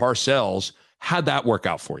of Bill Parcells. How'd that work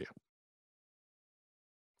out for you?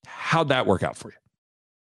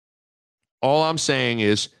 All I'm saying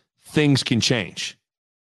is things can change.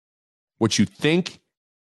 What you think,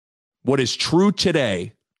 what is true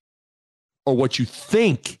today, or what you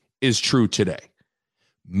think is true today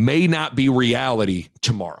may not be reality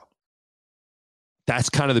tomorrow. That's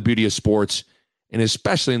kind of the beauty of sports. And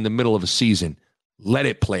especially in the middle of a season, let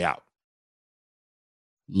it play out.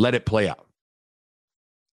 Let it play out.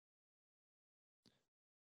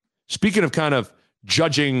 Speaking of kind of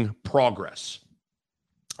judging progress,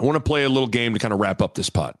 I want to play a little game to kind of wrap up this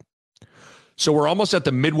pod. So we're almost at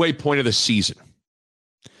the midway point of the season.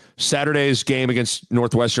 Saturday's game against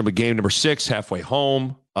Northwestern, but game number 6, halfway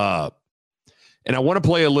home. And I want to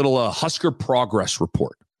play a little Husker progress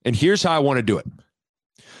report. And here's how I want to do it.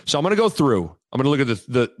 So I'm going to go through. I'm going to look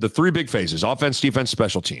at the 3 big phases: offense, defense,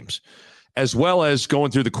 special teams, as well as going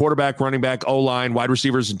through the quarterback, running back, O-line, wide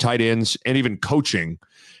receivers, and tight ends, and even coaching,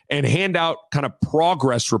 and hand out kind of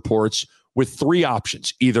progress reports with 3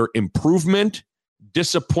 options: either improvement,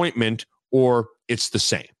 disappointment, or it's the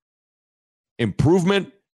same.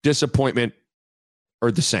 Improvement, disappointment,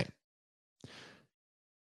 or the same.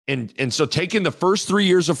 And so taking the first 3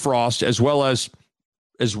 years of Frost, as well as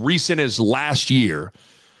recent as last year,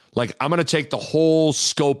 like I'm going to take the whole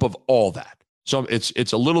scope of all that. So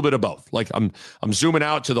it's a little bit of both. Like I'm zooming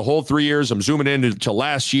out to the whole 3 years. I'm zooming in to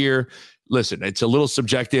last year. Listen, it's a little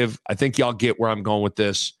subjective. I think y'all get where I'm going with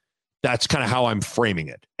this. That's kind of how I'm framing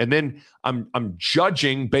it. And then I'm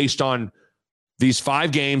judging based on these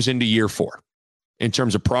 5 games into year 4 in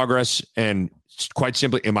terms of progress. And quite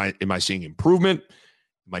simply, am I seeing improvement?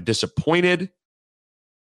 Am I disappointed?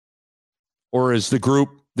 Or is the group,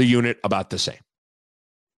 the unit, about the same?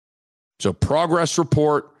 So progress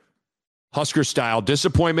report, Husker style,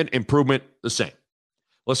 disappointment, improvement, the same.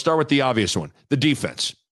 Let's start with the obvious one, the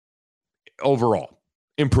defense. Overall,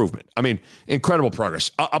 improvement. I mean, incredible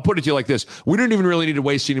progress. I'll put it to you like this. We don't even really need to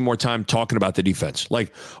waste any more time talking about the defense.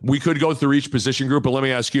 Like, we could go through each position group, but let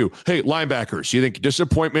me ask you, hey, linebackers, you think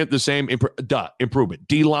disappointment, the same? Improvement.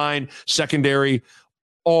 D-line, secondary,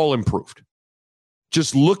 all improved.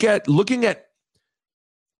 Just looking at,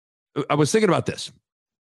 I was thinking about this.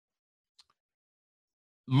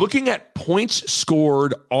 Looking at points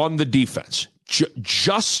scored on the defense,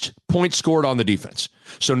 just points scored on the defense.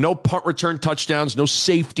 So no punt return touchdowns, no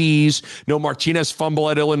safeties, no Martinez fumble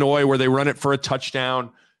at Illinois where they run it for a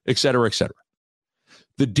touchdown, et cetera, et cetera.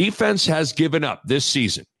 The defense has given up this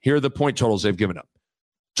season. Here are the point totals they've given up.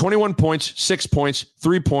 21 points, 6 points,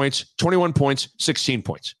 3 points, 21 points, 16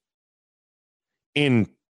 points. In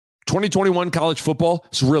 2021 college football,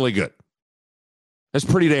 it's really good. That's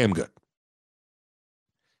pretty damn good.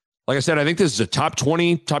 Like I said, I think this is a top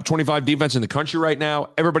 20, top 25 defense in the country right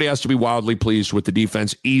now. Everybody has to be wildly pleased with the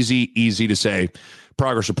defense. Easy to say.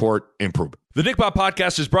 Progress report, improvement. The Nick Bob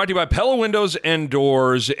Podcast is brought to you by Pella Windows and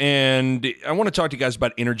Doors, and I want to talk to you guys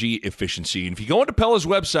about energy efficiency. And if you go into Pella's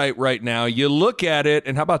website right now, you look at it,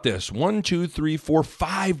 and how about this? 1, 2, 3, 4,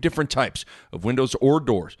 5 different types of windows or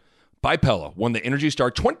doors. By Pella, won the Energy Star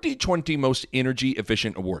 2020 Most Energy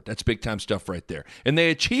Efficient Award. That's big time stuff right there. And they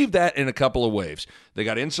achieved that in a couple of ways. They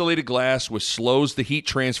got insulated glass, which slows the heat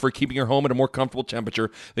transfer, keeping your home at a more comfortable temperature.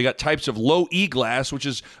 They got types of low E glass, which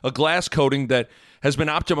is a glass coating that has been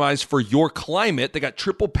optimized for your climate. They got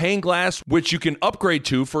triple pane glass, which you can upgrade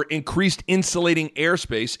to for increased insulating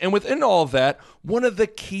airspace. And within all of that, one of the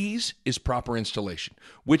keys is proper installation,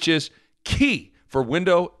 which is key for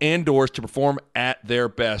window and doors to perform at their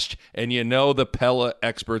best. And you know the Pella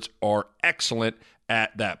experts are excellent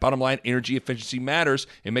at that. Bottom line, energy efficiency matters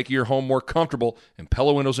in making your home more comfortable, and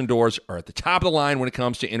Pella windows and doors are at the top of the line when it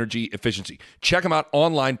comes to energy efficiency. Check them out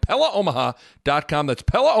online, PellaOmaha.com. That's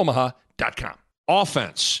PellaOmaha.com.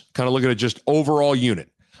 Offense, kind of looking at just overall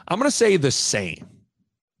unit. I'm going to say the same.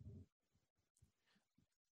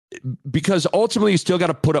 Because ultimately you still got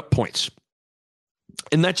to put up points.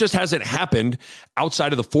 And that just hasn't happened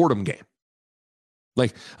outside of the Fordham game.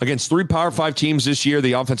 Like, against 3 Power 5 teams this year,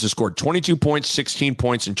 the offense has scored 22 points, 16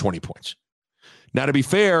 points, and 20 points. Now, to be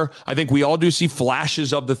fair, I think we all do see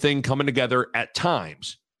flashes of the thing coming together at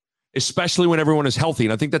times, especially when everyone is healthy.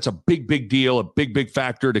 And I think that's a big deal, a big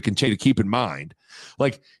factor to continue to keep in mind.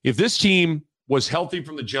 Like, if this team was healthy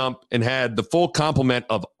from the jump and had the full complement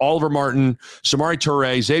of Oliver Martin, Samori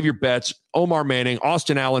Toure, Xavier Betts, Omar Manning,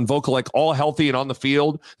 Austin Allen, Vokalek, all healthy and on the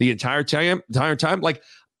field the entire time, like,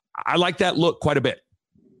 I like that look quite a bit.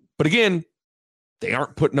 But again, they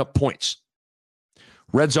aren't putting up points.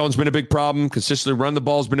 Red zone's been a big problem. Consistently run the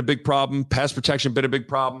ball's been a big problem. Pass protection been a big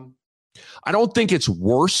problem. I don't think it's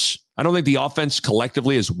worse. I don't think the offense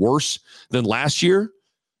collectively is worse than last year.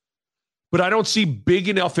 But I don't see big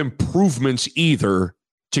enough improvements either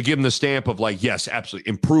to give them the stamp of like, yes, absolutely,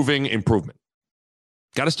 improvement.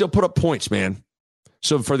 Got to still put up points, man.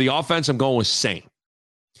 So for the offense, I'm going with same.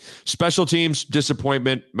 Special teams,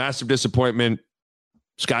 disappointment, massive disappointment.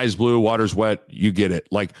 Sky's blue, water's wet. You get it.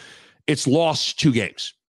 Like, it's lost 2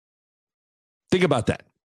 games. Think about that.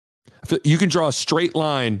 You can draw a straight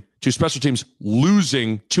line to special teams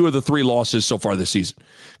losing 2 of the 3 losses so far this season.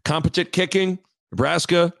 Competent kicking,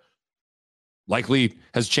 Nebraska likely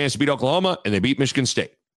has a chance to beat Oklahoma, and they beat Michigan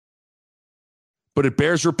State. But it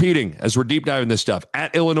bears repeating as we're deep diving this stuff.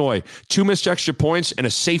 At Illinois, 2 missed extra points and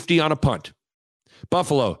a safety on a punt.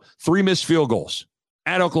 Buffalo, 3 missed field goals.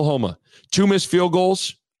 At Oklahoma, 2 missed field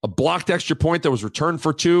goals, a blocked extra point that was returned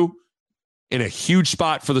for 2 in a huge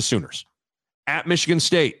spot for the Sooners. At Michigan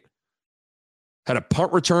State, had a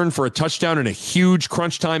punt return for a touchdown in a huge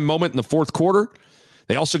crunch time moment in the fourth quarter.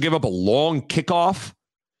 They also gave up a long kickoff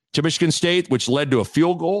to Michigan State, which led to a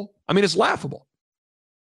field goal. I mean, it's laughable.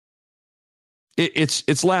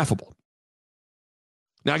 It's laughable.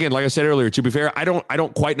 Now, again, like I said earlier, to be fair, I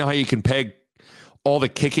don't quite know how you can peg all the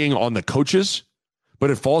kicking on the coaches, but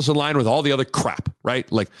it falls in line with all the other crap,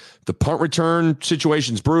 right? Like the punt return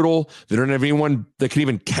situation's brutal. They don't have anyone that can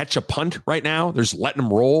even catch a punt right now. They're just letting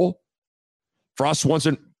them roll. Frost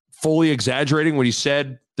wasn't fully exaggerating when he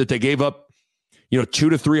said that they gave up,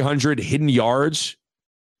 200 to 300 hidden yards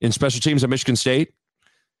in special teams at Michigan State.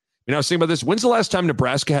 I was thinking about this. When's the last time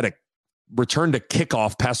Nebraska had a return to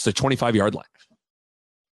kickoff past the 25-yard line?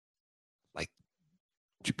 Like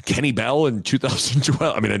Kenny Bell in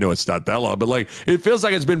 2012. I mean, I know it's not that long, but it feels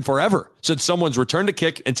like it's been forever since someone's returned a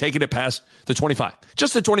kick and taken it past the 25.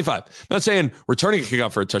 Just the 25. I'm not saying returning a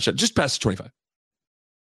kickoff for a touchdown, just past the 25.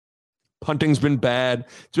 Punting's been bad.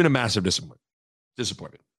 It's been a massive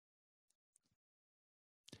disappointment.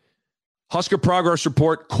 Husker progress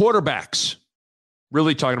report, quarterbacks.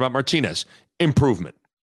 Really talking about Martinez. Improvement.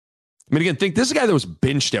 I mean, again, think this is a guy that was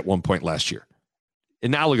benched at one point last year.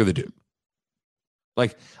 And now look at the dude.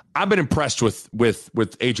 I've been impressed with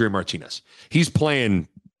Adrian Martinez. He's playing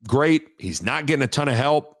great. He's not getting a ton of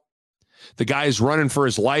help. The guy's running for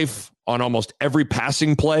his life on almost every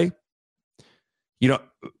passing play.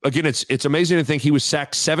 Again, it's amazing to think he was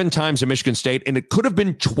sacked 7 times at Michigan State, and it could have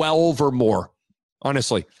been 12 or more,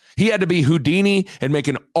 honestly. He had to be Houdini and make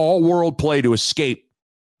an all-world play to escape,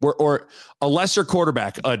 or a lesser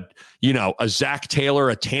quarterback, a Zach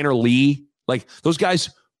Taylor, a Tanner Lee. Those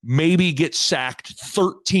guys maybe get sacked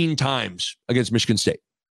 13 times against Michigan State.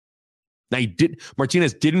 Now,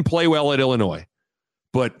 Martinez didn't play well at Illinois,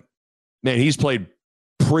 but, man, he's played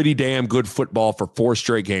pretty damn good football for 4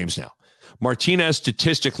 straight games now. Martinez,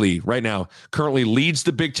 statistically, right now, currently leads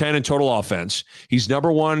the Big Ten in total offense. He's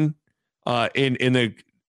number 1 in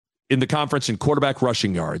the conference in quarterback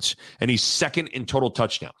rushing yards, and he's 2nd in total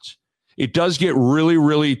touchdowns. It does get really,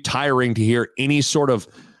 really tiring to hear any sort of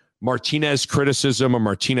Martinez criticism or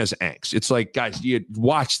Martinez angst. It's like, guys, you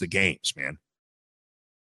watch the games, man.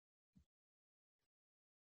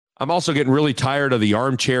 I'm also getting really tired of the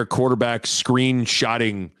armchair quarterback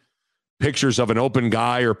screenshotting pictures of an open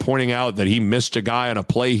guy or pointing out that he missed a guy on a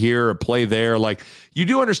play here, a play there. You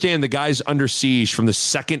do understand the guy's under siege from the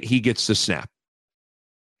second he gets the snap.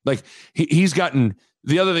 He's gotten,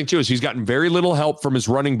 the other thing too is he's gotten very little help from his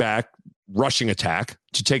running back rushing attack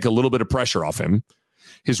to take a little bit of pressure off him.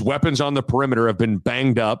 His weapons on the perimeter have been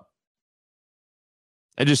banged up.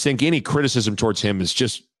 I just think any criticism towards him is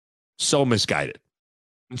just so misguided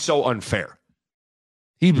and so unfair.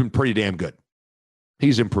 He's been pretty damn good.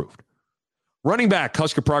 He's improved. Running back,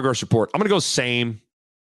 Husker progress report. I'm going to go same.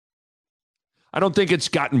 I don't think it's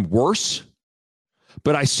gotten worse,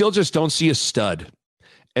 but I still just don't see a stud.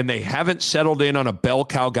 And they haven't settled in on a bell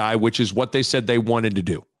cow guy, which is what they said they wanted to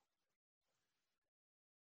do.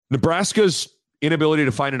 Nebraska's inability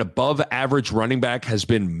to find an above average running back has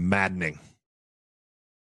been maddening.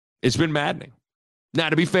 It's been maddening. Now,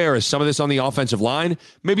 to be fair, is some of this on the offensive line?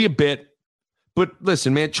 Maybe a bit. But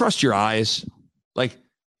listen, man, trust your eyes.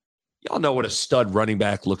 Y'all know what a stud running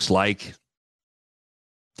back looks like.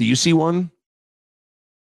 Do you see one?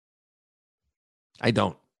 I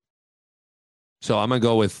don't. So I'm going to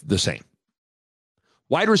go with the same.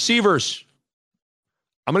 Wide receivers.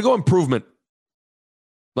 I'm going to go improvement.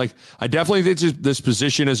 I definitely think this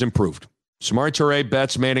position has improved. Samori Toure,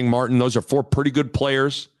 Betts, Manning, Martin, those are 4 pretty good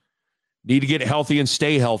players. Need to get healthy and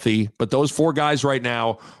stay healthy. But those 4 guys right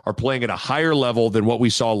now are playing at a higher level than what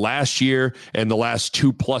we saw last year and the last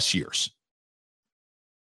 2+ years.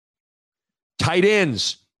 Tight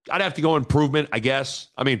ends. I'd have to go improvement, I guess.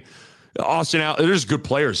 I mean, Austin Allen, there's good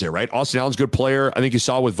players there, right? Austin Allen's a good player. I think you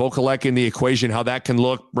saw with Vokalek in the equation how that can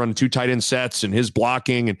look, running 2 tight end sets and his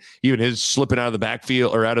blocking and even his slipping out of the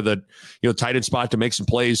backfield or out of the tight end spot to make some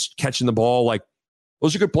plays, catching the ball.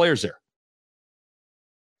 Those are good players there.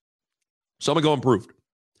 So I'm going to go improved.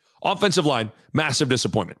 Offensive line, massive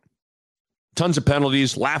disappointment. Tons of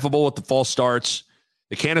penalties, laughable with the false starts.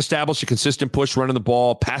 They can't establish a consistent push running the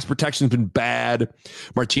ball. Pass protection's been bad.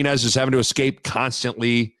 Martinez is having to escape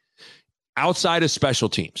constantly. Outside of special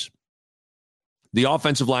teams, the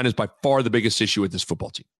offensive line is by far the biggest issue with this football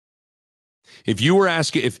team. If you were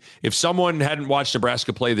asking, if someone hadn't watched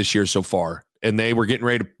Nebraska play this year so far, and they were getting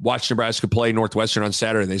ready to watch Nebraska play Northwestern on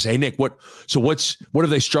Saturday, and they say, "Hey, Nick, what have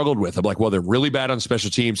they struggled with?" I'm like, well, they're really bad on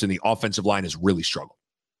special teams, and the offensive line has really struggled.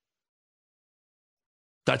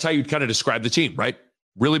 That's how you'd kind of describe the team, right?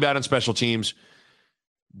 Really bad on special teams,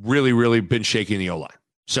 really, really been shaking the O-line.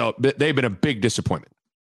 So they've been a big disappointment.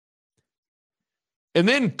 And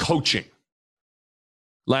then coaching.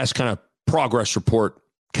 Last kind of progress report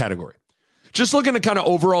category. Just looking at kind of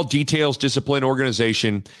overall details, discipline,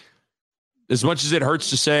 organization. As much as it hurts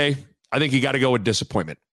to say, I think you got to go with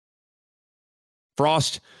disappointment.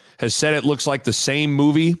 Frost has said it looks like the same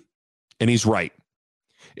movie, and he's right.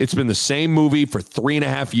 It's been the same movie for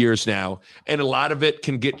 3.5 years now, and a lot of it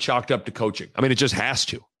can get chalked up to coaching. I mean, it just has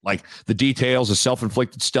to. Like the details, the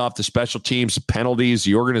self-inflicted stuff, the special teams, the penalties,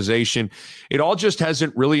 the organization. It all just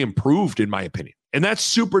hasn't really improved, in my opinion. And that's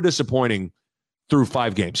super disappointing through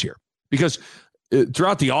 5 games here. Because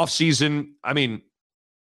throughout the offseason, I mean,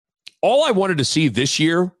 all I wanted to see this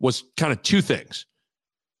year was kind of 2 things.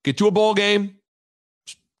 Get to a bowl game,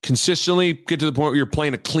 consistently get to the point where you're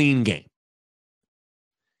playing a clean game.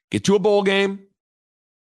 Get to a bowl game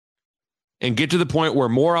and get to the point where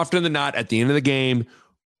more often than not, at the end of the game,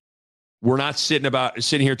 we're not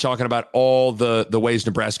sitting here talking about all the ways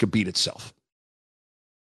Nebraska beat itself.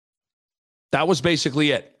 That was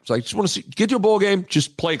basically it. So I just want to get to a bowl game,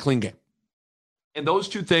 just play a clean game. And those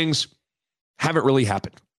 2 things haven't really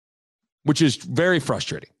happened, which is very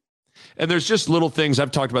frustrating. And there's just little things.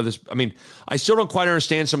 I've talked about this. I mean, I still don't quite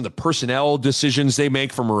understand some of the personnel decisions they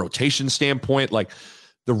make from a rotation standpoint. Like,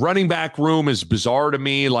 the running back room is bizarre to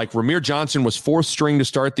me. Like, Ramir Johnson was 4th string to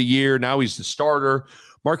start the year. Now he's the starter.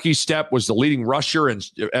 Marquise Stepp was the leading rusher, and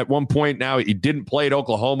at one point now he didn't play at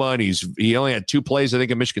Oklahoma, and he only had 2 plays, I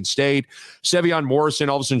think, at Michigan State. Sevion Morrison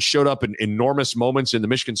all of a sudden showed up in enormous moments in the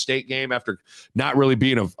Michigan State game after not really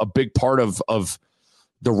being a big part of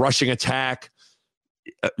the rushing attack.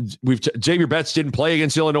 Xavier Betts didn't play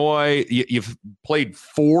against Illinois. You've played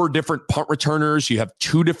 4 different punt returners. You have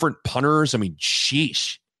 2 different punters. I mean,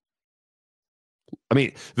 sheesh. I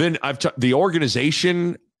mean, then the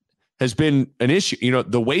organization has been an issue. You know,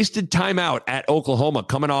 the wasted timeout at Oklahoma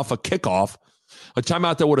coming off a kickoff, a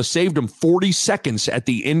timeout that would have saved them 40 seconds at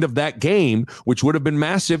the end of that game, which would have been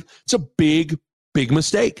massive. It's a big, big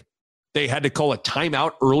mistake. They had to call a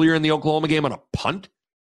timeout earlier in the Oklahoma game on a punt.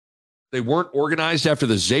 They weren't organized after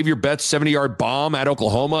the Xavier Betts 70-yard bomb at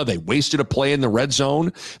Oklahoma. They wasted a play in the red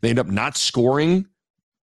zone. They end up not scoring.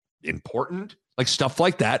 Important. Like, stuff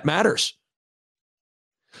like that matters.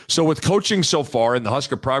 So with coaching so far in the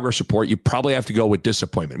Husker Progress Report, you probably have to go with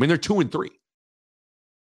disappointment. I mean, they're 2-3.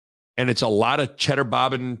 And it's a lot of cheddar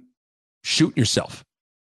bobbing, shooting yourself.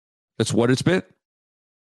 That's what it's been.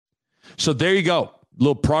 So there you go.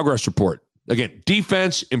 Little progress report. Again,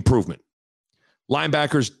 defense, improvement.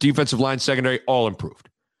 Linebackers, defensive line, secondary, all improved.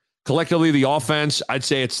 Collectively, the offense, I'd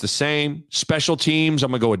say it's the same. Special teams,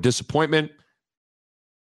 I'm going to go with disappointment.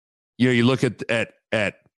 You know, you look at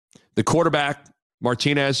the quarterback,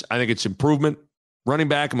 Martinez, I think it's improvement. Running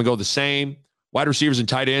back, I'm going to go the same. Wide receivers and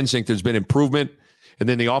tight ends, I think there's been improvement. And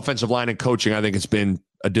then the offensive line and coaching, I think it's been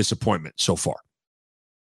a disappointment so far.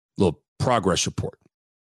 Little progress report.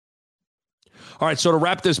 All right, so to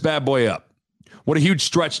wrap this bad boy up, what a huge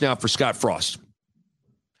stretch now for Scott Frost.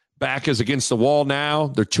 Back is against the wall now.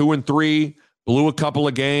 They're 2-3, blew a couple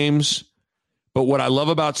of games. But what I love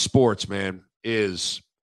about sports, man, is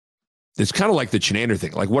it's kind of like the Chinander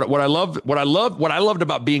thing. Like what I loved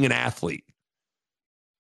about being an athlete.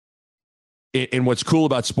 And what's cool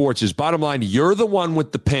about sports is, bottom line, you're the one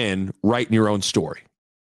with the pen writing your own story.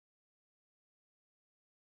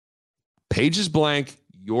 Page is blank.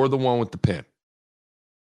 You're the one with the pen.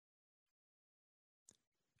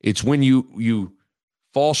 It's when you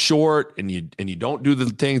fall short and you don't do the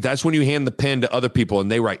thing. That's when you hand the pen to other people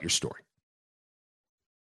and they write your story.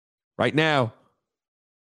 Right now,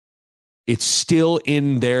 it's still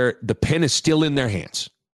in the pen is still in their hands.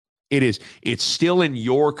 It's still in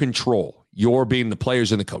your control. You're being the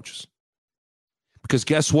players and the coaches. Because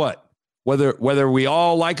guess what? Whether we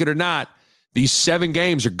all like it or not, these 7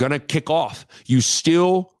 games are going to kick off. You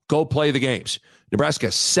still go play the games. Nebraska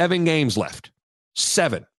has 7 games left.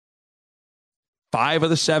 7. 5 of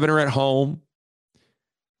the 7 are at home.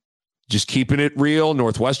 Just keeping it real,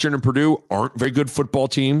 Northwestern and Purdue aren't very good football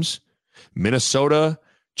teams. Minnesota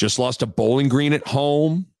just lost to Bowling Green at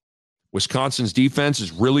home. Wisconsin's defense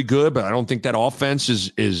is really good, but I don't think that offense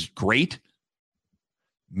is great.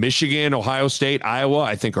 Michigan, Ohio State, Iowa,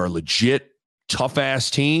 I think are legit tough-ass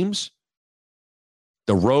teams.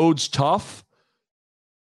 The road's tough.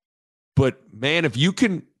 But, man, if you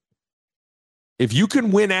can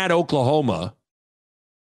win at Oklahoma,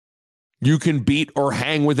 you can beat or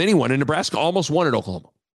hang with anyone. And Nebraska almost won at Oklahoma.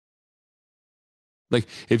 Like,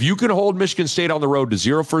 if you can hold Michigan State on the road to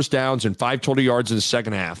 0 first downs and 5 total yards in the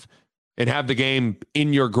second half and have the game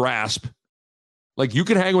in your grasp, like, you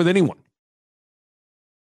can hang with anyone.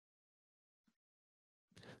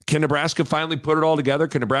 Can Nebraska finally put it all together?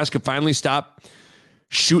 Can Nebraska finally stop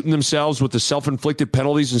shooting themselves with the self-inflicted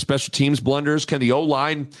penalties and special teams blunders? Can the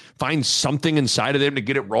O-line find something inside of them to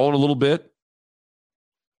get it rolling a little bit?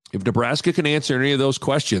 If Nebraska can answer any of those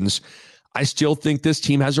questions, I still think this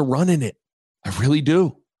team has a run in it. I really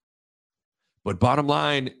do. But bottom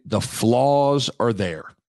line, the flaws are there.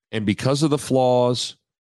 And because of the flaws,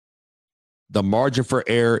 the margin for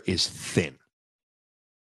error is thin.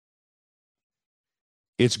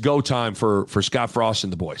 It's go time for Scott Frost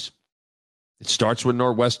and the boys. It starts with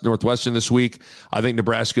Northwestern this week. I think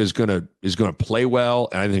Nebraska is gonna play well,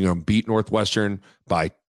 and I think they're gonna beat Northwestern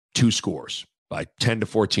by 2 scores, by 10 to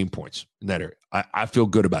 14 points in that area. I feel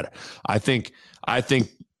good about it. I think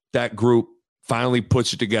that group finally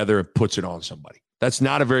puts it together and puts it on somebody. That's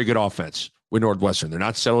not a very good offense with Northwestern. They're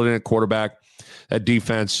not settled in at quarterback. That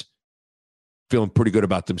defense feeling pretty good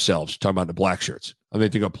about themselves. Talking about the black shirts. I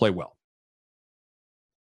think they're gonna play well.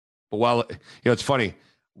 But while, it's funny,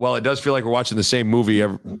 while it does feel like we're watching the same movie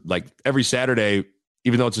every Saturday,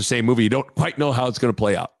 even though it's the same movie, you don't quite know how it's going to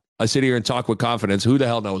play out. I sit here and talk with confidence. Who the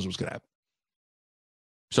hell knows what's going to happen?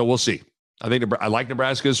 So we'll see. I like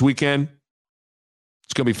Nebraska this weekend.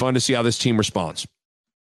 It's going to be fun to see how this team responds.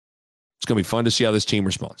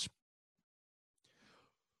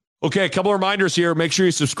 Okay, a couple of reminders here. Make sure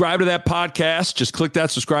you subscribe to that podcast. Just click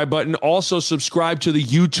that subscribe button. Also, subscribe to the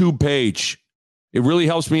YouTube page. It really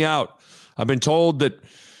helps me out. I've been told that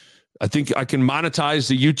I think I can monetize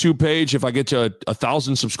the YouTube page if I get to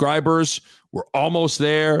 1,000 subscribers. We're almost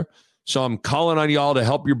there. So I'm calling on y'all to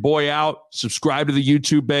help your boy out. Subscribe to the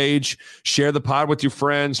YouTube page. Share the pod with your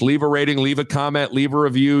friends. Leave a rating. Leave a comment. Leave a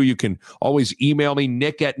review. You can always email me,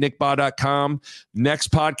 nick@nickbaugh.com.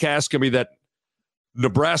 Next podcast can be that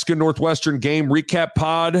Nebraska Northwestern game recap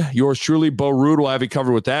pod. Yours truly, Bo Ruud, will have you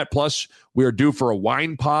covered with that. Plus, we are due for a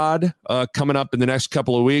wine pod coming up in the next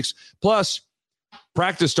couple of weeks. Plus,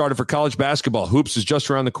 practice started for college basketball. Hoops is just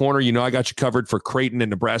around the corner. I got you covered for Creighton and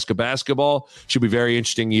Nebraska basketball. Should be very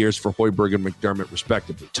interesting years for Hoiberg and McDermott,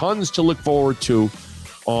 respectively. Tons to look forward to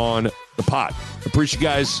on the pod. Appreciate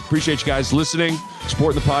you guys listening,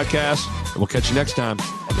 supporting the podcast, and we'll catch you next time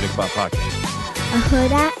on the Nick Baugh Podcast. A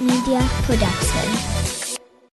Huda Media Production.